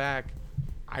comes back,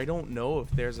 I don't know if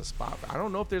there's a spot. I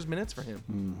don't know if there's minutes for him.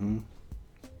 Mm-hmm.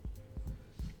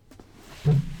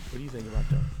 What do you think about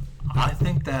that? I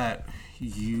think that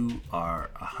you are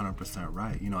 100%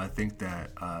 right. I think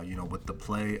that, with the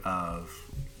play of,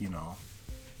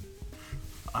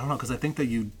 I don't know, because I think that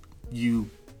you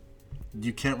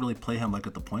can't really play him like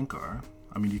at the point guard.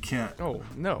 I mean, you can't. Oh,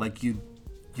 no. Like you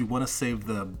want to save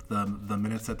the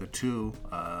minutes at the two,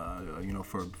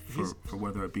 for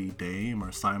whether it be Dame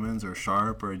or Simons or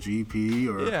Sharp or GP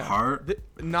or Hart.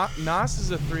 Nas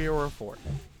is a 3 or a 4.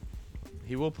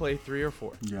 He will play 3 or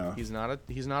 4. Yeah. He's not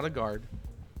a guard.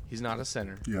 He's not a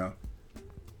center. Yeah.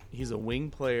 He's a wing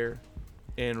player.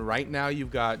 And right now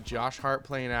you've got Josh Hart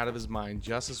playing out of his mind,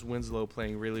 Justice Winslow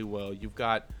playing really well. You've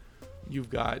got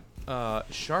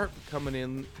Sharp coming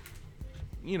in,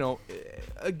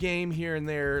 a game here and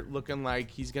there, looking like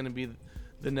he's going to be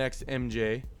the next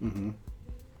MJ. Mm-hmm.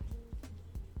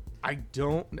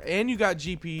 And you got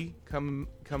GP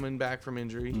coming back from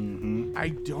injury. Mm-hmm. I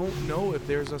don't know if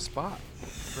there's a spot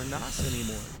for Nas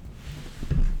anymore.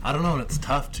 I don't know, and it's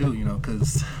tough too,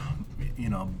 because,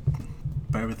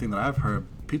 by everything that I've heard,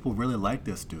 people really like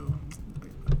this dude.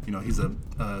 He's a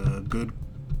good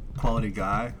quality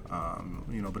guy,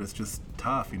 but it's just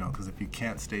tough, because if you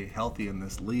can't stay healthy in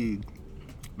this league,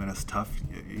 then it's tough.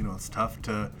 It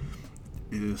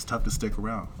is tough to stick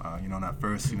around. And at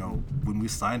first, when we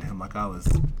signed him, I was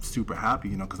super happy,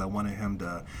 because I wanted him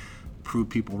to prove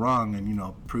people wrong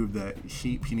and, prove that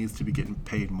he needs to be getting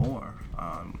paid more.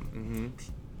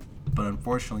 But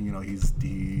unfortunately, he's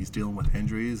dealing with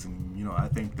injuries, and I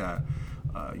think that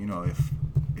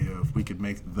if we could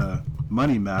make the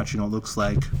money match, it looks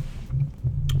like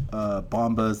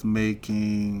Bomba's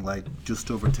making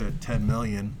just over $10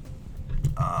 million.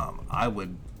 I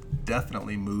would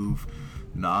definitely move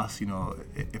Nas.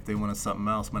 If they wanted something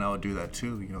else, man, I would do that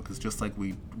too. Because just like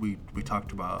we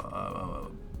talked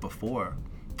about before,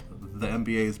 the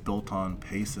NBA is built on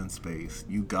pace and space.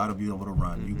 You got to be able to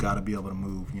run. You got to be able to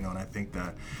move. And I think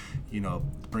that,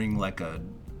 bring a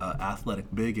athletic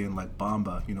big in like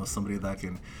Bamba. Somebody that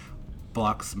can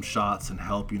block some shots and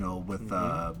help. With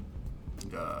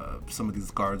some of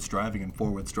these guards driving and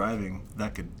forwards driving,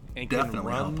 that could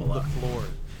definitely help a lot. The floor.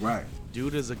 Right.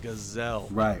 Dude is a gazelle.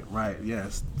 Right,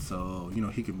 yes. So,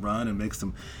 he can run and make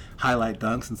some highlight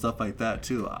dunks and stuff like that,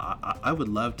 too. I would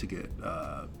love to get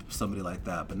somebody like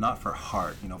that, but not for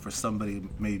Hart. For somebody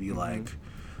maybe like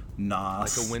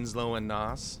Nas. Like a Winslow and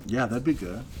Nas. Yeah, that'd be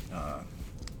good.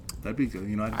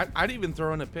 I'd even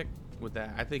throw in a pick with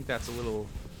that. I think that's a little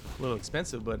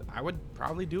expensive, but I would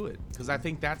probably do it because I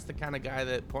think that's the kind of guy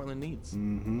that Portland needs.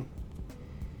 Mm-hmm.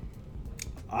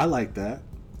 I like that.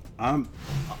 I'm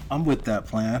with that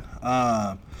plan.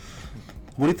 What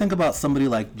do you think about somebody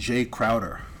like Jay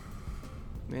Crowder?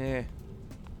 I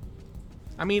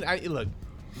mean, look,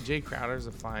 Jay Crowder's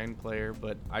a fine player,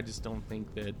 but I just don't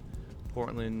think that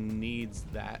Portland needs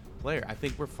that player. I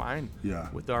think we're fine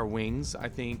with our wings. I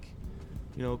think,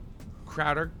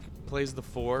 Crowder plays the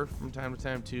 4 from time to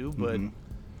time too, but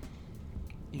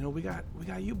we got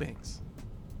Eubanks.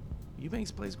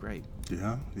 Eubanks plays great.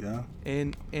 Yeah.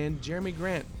 And Jeremy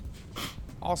Grant,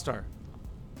 all-star.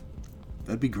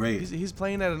 That'd be great. He's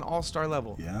playing at an all-star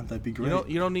level. Yeah, that'd be great.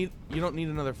 You don't need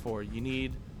another 4. You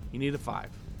need a 5.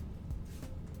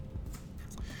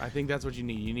 I think that's what you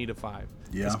need. You need a 5.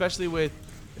 Yeah. Especially with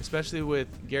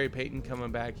Gary Payton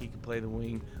coming back, he can play the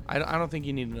wing. I don't think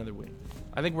you need another wing.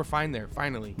 I think we're fine there.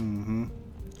 Finally. Mm-hmm.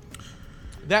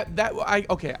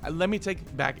 Let me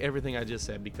take back everything I just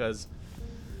said because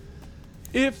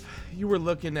If you were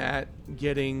looking at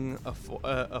getting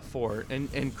a four,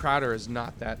 and Crowder is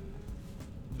not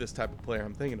this type of player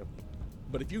I'm thinking of,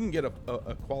 but if you can get a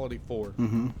quality four,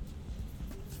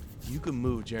 you can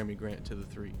move Jeremy Grant to the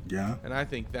three. Yeah. And I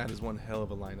think that is one hell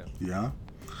of a lineup. Yeah.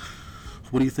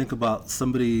 What do you think about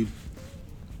somebody,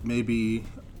 maybe,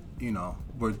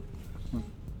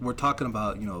 we're talking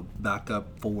about,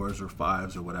 backup fours or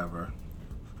fives or whatever.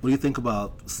 What do you think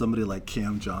about somebody like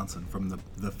Cam Johnson from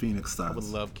the Phoenix Suns? I would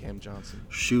love Cam Johnson.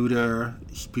 Shooter,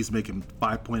 he's making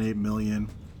 $5.8 million.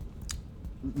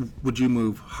 Would you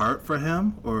move Hart for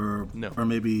him, or No. or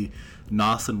maybe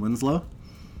Noss and Winslow?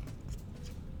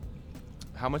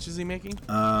 How much is he making?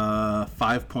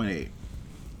 5.8.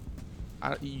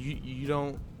 You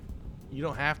don't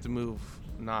have to move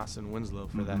Noss and Winslow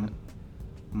for that.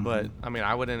 But I mean,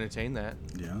 I would entertain that.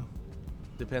 Yeah.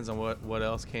 Depends on what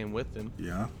else came with them.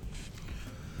 Yeah.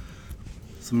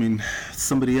 So I mean,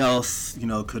 somebody else,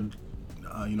 could,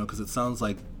 because it sounds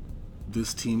like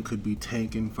this team could be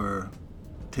taking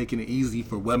it easy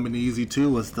for Wembanyama too.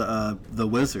 Was the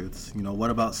Wizards? What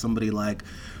about somebody like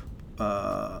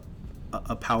a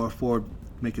power forward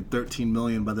making $13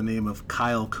 million by the name of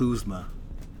Kyle Kuzma?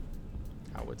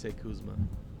 I would take Kuzma.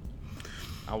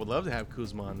 I would love to have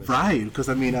Kuzma on this. Right, because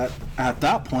I mean, at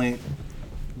that point,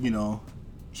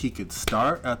 he could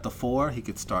start at the 4, he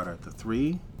could start at the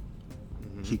 3,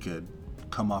 he could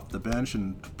come off the bench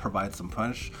and provide some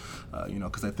punch,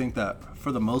 because I think that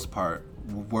for the most part,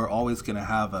 we're always going to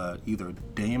have either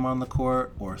Dame on the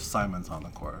court or Simons on the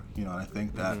court. And I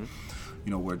think that,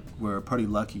 we're pretty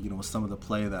lucky, with some of the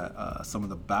play that some of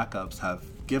the backups have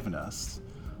given us,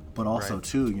 but also Right.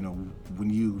 too, when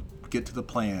you get to the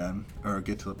play-in or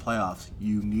get to the playoffs,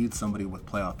 you need somebody with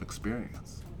playoff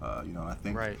experience. I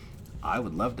think. Right. I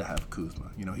would love to have Kuzma.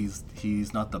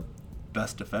 He's not the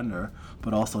best defender,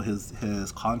 but also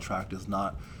his contract is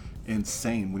not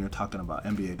insane when you're talking about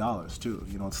NBA dollars too.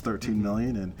 It's $13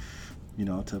 million, and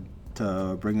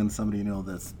to bring in somebody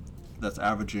that's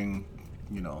averaging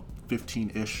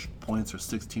 15-ish points or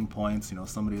 16 points.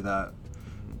 Somebody that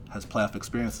has playoff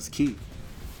experience is key.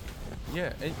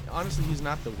 Yeah, and honestly, he's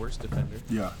not the worst defender.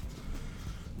 Yeah.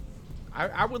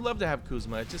 I would love to have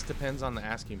Kuzma. It just depends on the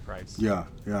asking price. Yeah.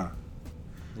 Yeah.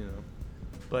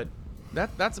 But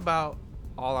that's about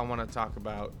all I want to talk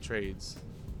about trades.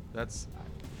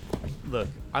 Look,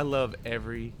 I love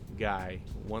every guy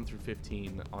 1 through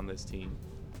 15 on this team.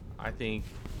 I think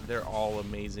they're all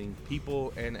amazing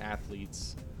people and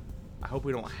athletes. I hope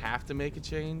we don't have to make a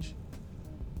change,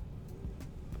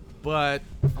 but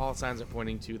all signs are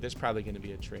pointing to there's probably going to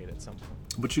be a trade at some point.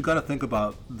 But you got to think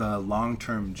about the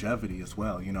long-term longevity as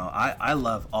well. I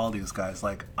love all these guys.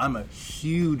 Like, I'm a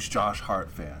huge Josh Hart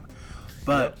fan,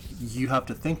 but you have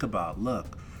to think about,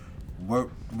 look, we're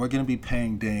going to be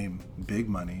paying Dame big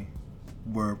money.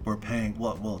 We're paying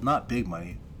well not big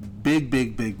money,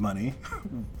 big money.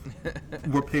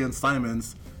 We're paying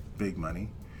Simons big money.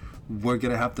 We're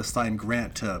going to have to sign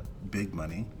Grant to big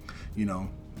money. Yeah.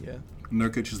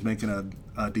 Nurkic is making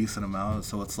a decent amount,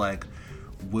 so it's like,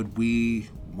 would we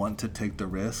want to take the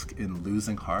risk in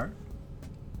losing Hart?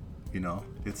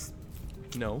 It's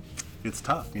No. it's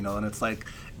tough, and it's like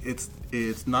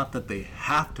it's not that they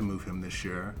have to move him this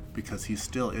year, because he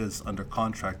still is under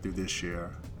contract through this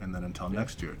year and then until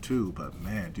next year too. But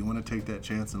man, do you want to take that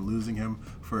chance in losing him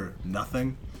for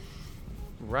nothing?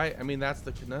 Right. I mean, that's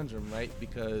the conundrum, right?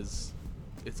 Because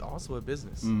it's also a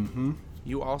business. Mm-hmm.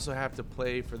 You also have to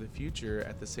play for the future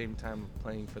at the same time of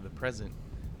playing for the present.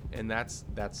 And that's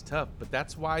tough. But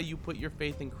that's why you put your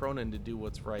faith in Cronin to do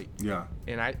what's right. Yeah.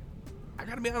 And I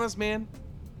got to be honest, man.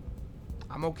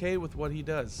 I'm okay with what he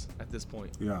does at this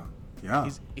point. Yeah. Yeah.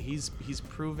 He's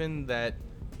proven that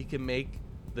he can make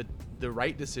the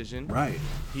right decision. Right.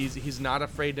 He's not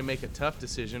afraid to make a tough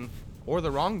decision or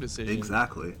the wrong decision.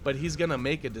 Exactly. But he's gonna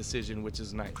make a decision, which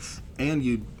is nice. And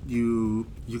you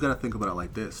got to think about it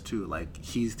like this too. Like,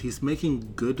 he's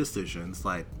making good decisions.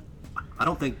 Like, I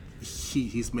don't think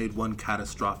he's made one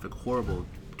catastrophic horrible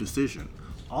decision.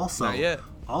 Also, Not yet.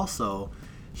 Also,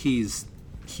 he's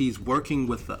working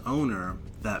with the owner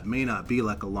that may not be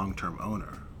like a long-term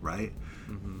owner, right?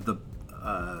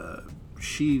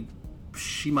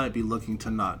 She might be looking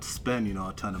to not spend,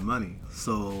 a ton of money.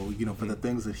 So, for the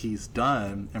things that he's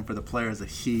done and for the players that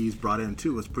he's brought in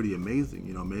too, it's pretty amazing.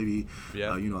 Maybe,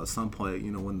 at some point,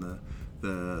 when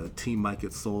the team might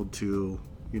get sold to,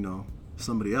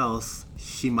 somebody else,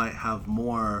 he might have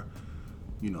more,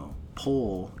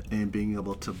 pull in being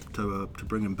able to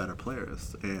bring in better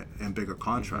players and bigger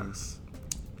contracts.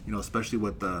 Especially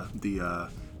with the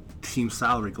team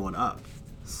salary going up.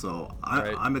 So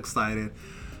I'm excited.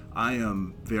 I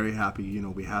am very happy,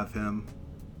 we have him,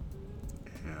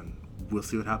 and we'll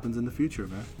see what happens in the future,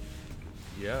 man.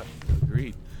 Yeah,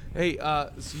 agreed. Hey,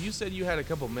 so you said you had a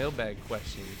couple mailbag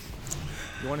questions.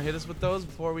 You want to hit us with those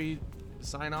before we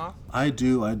sign off? I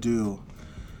do.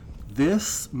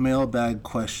 This mailbag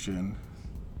question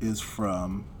is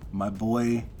from my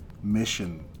boy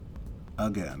Mission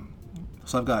again.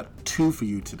 So I've got two for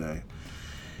you today.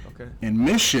 Okay. And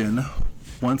Mission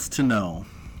wants to know,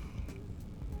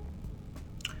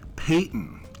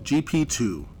 Peyton,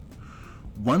 GP2,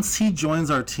 once he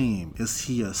joins our team, is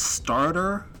he a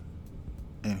starter,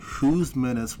 and whose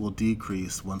minutes will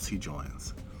decrease once he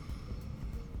joins?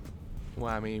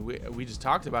 Well, I mean, we just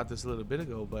talked about this a little bit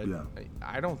ago, but Yeah.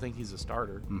 I don't think he's a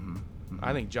starter.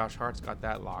 I think Josh Hart's got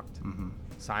that locked.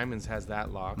 Simons has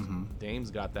that locked.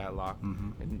 Dame's got that locked.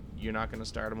 And you're not going to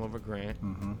start him over Grant.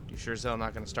 You sure as hell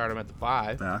not going to start him at the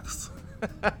 5. Facts.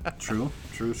 True.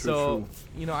 So,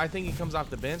 I think he comes off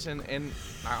the bench, and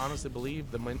I honestly believe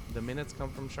the minutes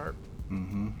come from Sharp.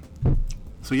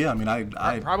 So yeah, I mean,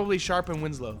 I Probably Sharp and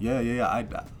Winslow. Yeah.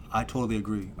 I totally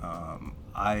agree.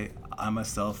 I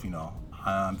myself,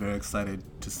 I'm very excited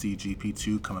to see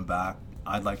GP2 coming back.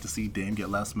 I'd like to see Dame get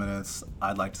less minutes.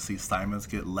 I'd like to see Simons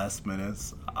get less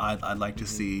minutes. I'd like to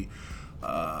see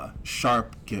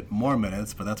Sharp get more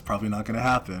minutes, but that's probably not going to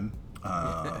happen.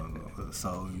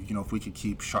 So, if we could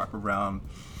keep Sharp around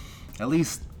at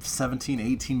least 17,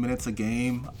 18 minutes a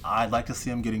game, I'd like to see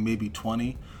him getting maybe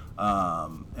 20.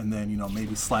 And then,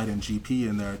 maybe slide in GP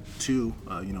in there too,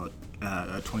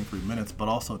 at 23 minutes. But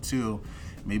also, too,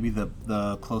 maybe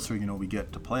the closer, we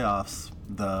get to playoffs,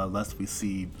 the less we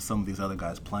see some of these other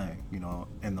guys playing,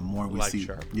 and the more we Like see.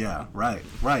 Sharp. Yeah, right.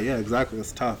 Yeah, exactly.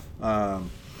 It's tough.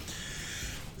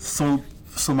 So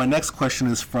my next question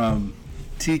is from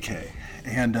TK,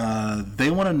 and they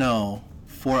want to know,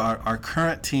 for our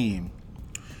current team,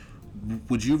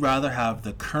 would you rather have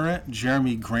the current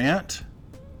Jeremy Grant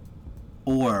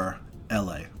or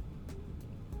LA?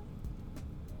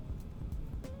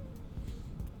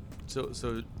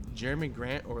 So Jeremy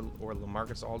Grant or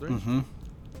LaMarcus Aldridge?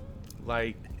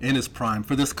 Like, in his prime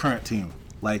for this current team,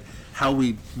 like how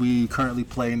we currently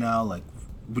play now, like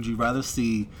would you rather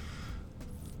see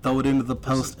throw it into the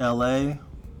post LA?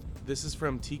 This is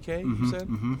from TK, you said?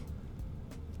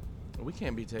 We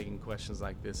can't be taking questions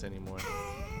like this anymore.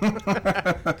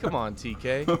 Come on,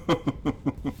 TK.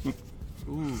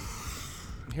 Ooh.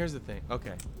 Here's the thing.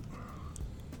 Okay.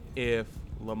 If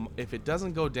it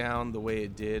doesn't go down the way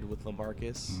it did with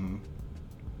LaMarcus,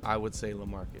 I would say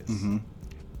LaMarcus.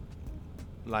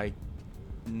 Like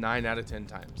 9 out of 10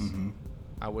 times.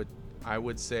 I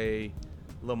would say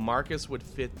LaMarcus would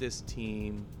fit this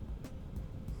team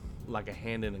like a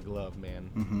hand in a glove,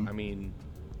 man. I mean,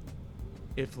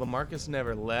 if LaMarcus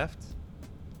never left,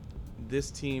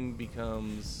 this team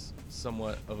becomes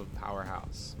somewhat of a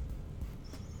powerhouse.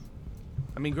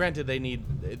 I mean, granted, they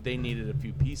needed a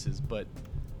few pieces, but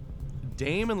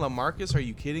Dame and LaMarcus, are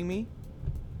you kidding me?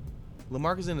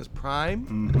 LaMarcus in his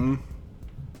prime?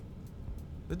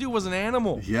 The dude was an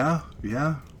animal. Yeah.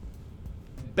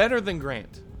 Better than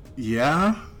Grant.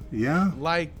 Yeah.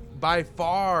 Like, by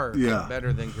far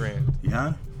better than Grant.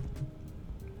 Yeah.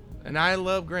 And I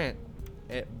love Grant,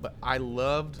 but I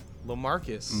loved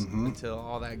LaMarcus until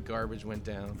all that garbage went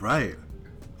down. Right.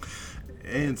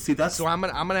 And see, that's so I'm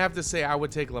gonna have to say I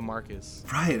would take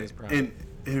LaMarcus. Right. In his prime.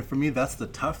 And for me, that's the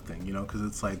tough thing, because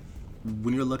it's like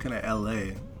when you're looking at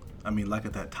LA, I mean, like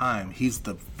at that time, he's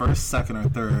the first, second, or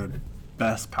third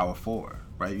best power forward,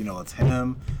 right? It's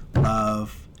him,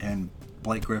 Love, and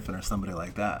Blake Griffin or somebody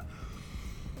like that.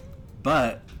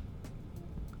 But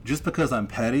just because I'm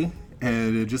petty,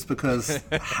 and just because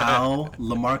how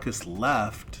LaMarcus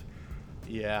left.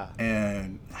 Yeah.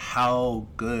 And how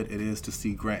good it is to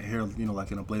see Grant here,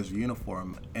 like in a Blazer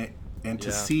uniform, and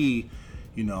to see,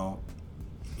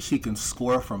 he can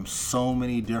score from so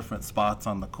many different spots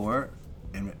on the court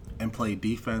and play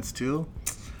defense too.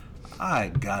 I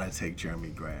gotta take Jeremy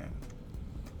Grant.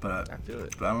 But I feel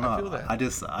it. But I don't know. I feel that. I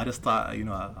just thought,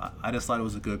 I just thought it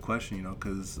was a good question,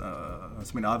 because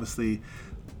obviously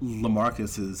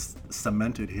LaMarcus is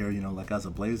cemented here, like as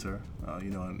a Blazer,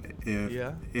 and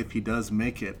if he does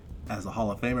make it as a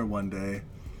Hall of Famer one day,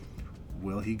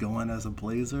 will he go in as a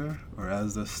Blazer or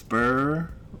as a Spur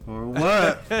or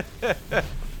what?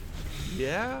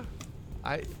 Yeah,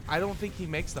 I don't think he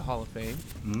makes the Hall of Fame,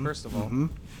 first of all.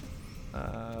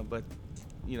 But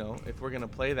if we're gonna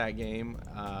play that game,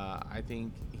 I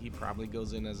think he probably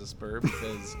goes in as a Spur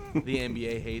because the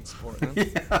NBA hates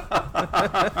Portland.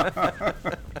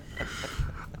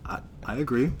 I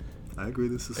agree.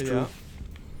 This is true.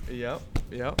 Yep.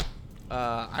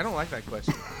 I don't like that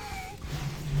question.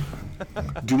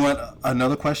 Do you want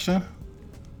another question?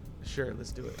 Sure,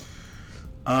 let's do it.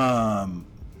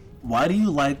 Why do you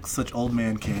like such old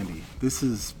man candy?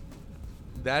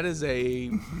 That is a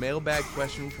mailbag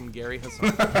question from Gary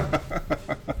Hassan.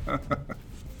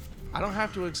 I don't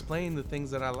have to explain the things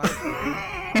that I like.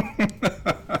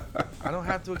 I don't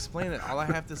have to explain it. All I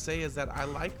have to say is that I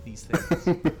like these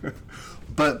things.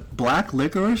 But black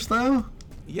licorice, though?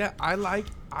 Yeah, I like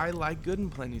Good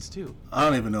and Plenty's too. I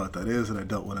don't even know what that is, and I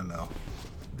don't want to know.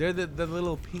 They're the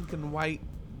little pink and white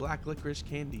black licorice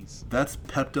candies. That's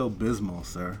Pepto-Bismol,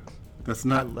 sir. That's I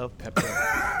not. love Pepto.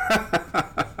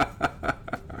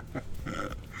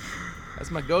 That's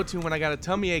my go-to when I got a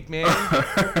tummy ache, man.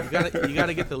 You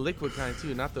gotta get the liquid kind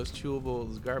too, not those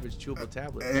garbage chewable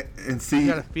tablets. And see, You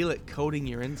gotta feel it coating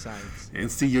your insides.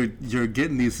 and see, you're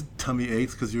getting these tummy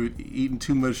aches because you're eating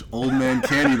too much old man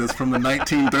candy that's from the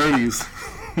 1930s.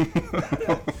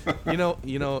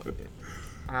 You know,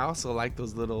 I also like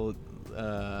those little,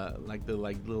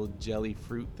 little jelly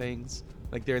fruit things.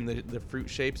 Like they're in the fruit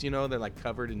shapes. They're like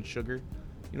covered in sugar.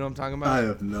 You know what I'm talking about? I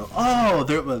have no. Oh,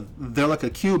 they're like a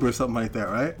cube or something like that,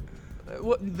 right?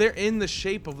 Well, they're in the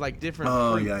shape of like different.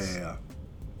 Oh, fruits. yeah.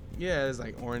 Yeah, there's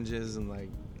like oranges and like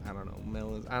I don't know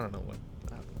melons. I don't know what.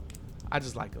 I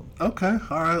just like them. Okay,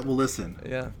 all right. Well, listen.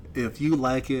 Yeah. If you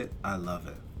like it, I love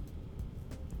it.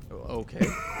 Okay.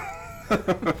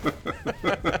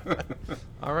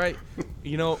 All right.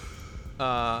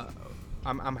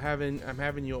 I'm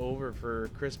having you over for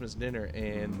Christmas dinner,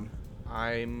 and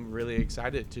I'm really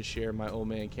excited to share my old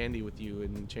man candy with you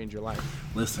and change your life.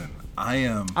 Listen,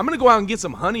 I'm gonna go out and get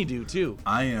some honeydew too.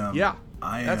 Yeah,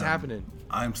 that's happening.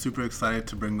 I'm super excited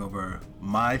to bring over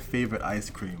my favorite ice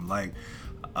cream. Like,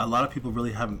 a lot of people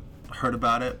really haven't heard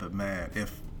about it, but man,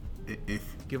 if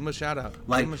give them a shout out.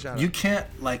 Like, give them a shout you out.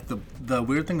 can't, like, the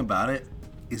weird thing about it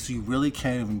is you really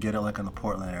can't even get it like in the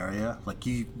Portland area. Like,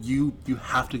 you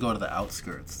have to go to the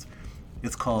outskirts.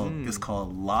 It's called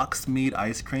Locksmead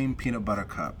Ice Cream Peanut Butter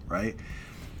Cup, right?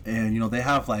 And they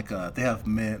have they have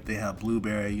mint, they have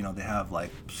blueberry, they have like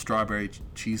strawberry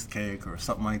cheesecake or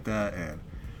something like that. And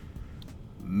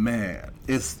man,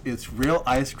 it's real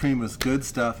ice cream. It's good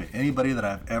stuff. And anybody that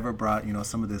I've ever brought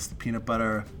some of this peanut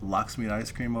butter Locksmead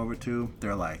ice cream over to,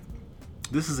 they're like,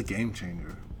 this is a game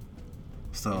changer.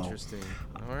 So Interesting.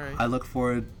 All right. I look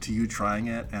forward to you trying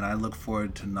it, and I look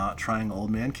forward to not trying old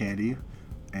man candy.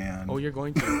 And You're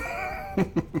going to.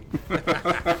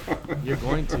 You're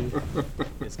going to.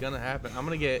 It's going to happen. I'm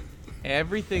going to get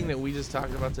everything that we just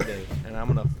talked about today, and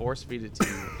I'm going to force feed it to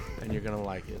you, and you're going to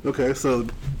like it. Okay, so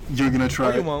you're going to try...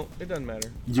 Or you won't. It doesn't matter.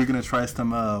 You're going to try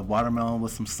some watermelon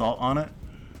with some salt on it?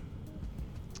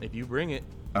 If you bring it.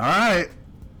 All right.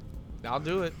 I'll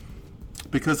do it.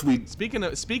 Because we... Speaking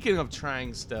of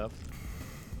trying stuff,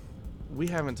 we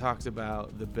haven't talked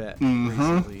about the bet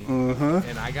recently.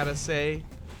 And I got to say...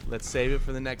 Let's save it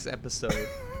for the next episode.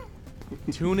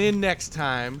 Tune in next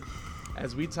time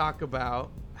as we talk about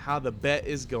how the bet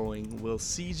is going. Will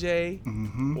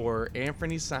CJ or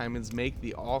Anthony Simons make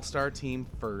the All-Star team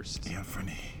first?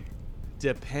 Anthony.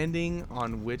 Depending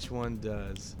on which one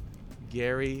does,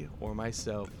 Gary or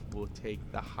myself will take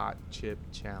the hot chip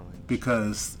challenge.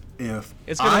 Because if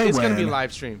it's gonna be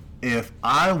live stream. If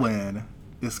I win,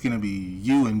 it's gonna be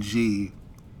you and G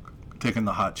taking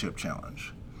the hot chip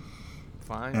challenge.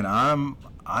 Fine. And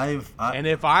and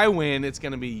if I win, it's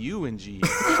gonna be you and G.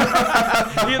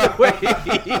 Either way,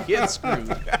 he gets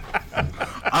screwed.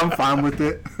 I'm fine with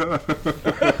it.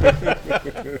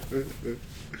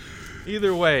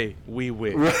 Either way, we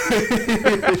win.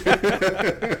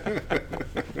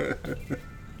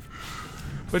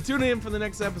 But tune in for the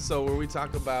next episode where we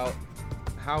talk about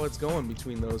how it's going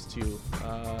between those two,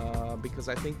 because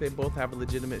I think they both have a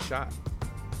legitimate shot.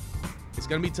 It's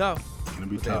gonna be tough. It's gonna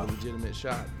be They have tough. a legitimate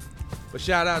shot. But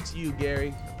shout out to you,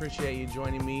 Gary. Appreciate you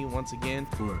joining me once again.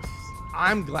 Of course.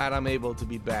 I'm glad I'm able to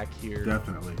be back here.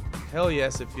 Definitely. Hell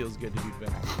yes, it feels good to be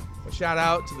back. But shout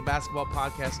out to the Basketball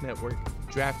Podcast Network,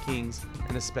 DraftKings,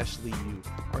 and especially you,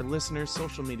 our listeners,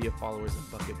 social media followers,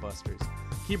 and Bucket Busters.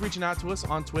 Keep reaching out to us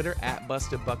on Twitter at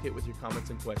BustedBucket with your comments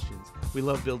and questions. We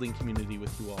love building community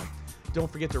with you all. Don't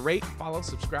forget to rate, follow,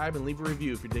 subscribe, and leave a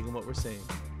review if you're digging what we're saying.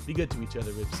 Be good to each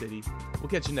other, Rip City. We'll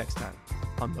catch you next time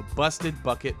on the Busted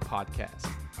Bucket Podcast.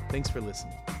 Thanks for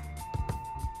listening.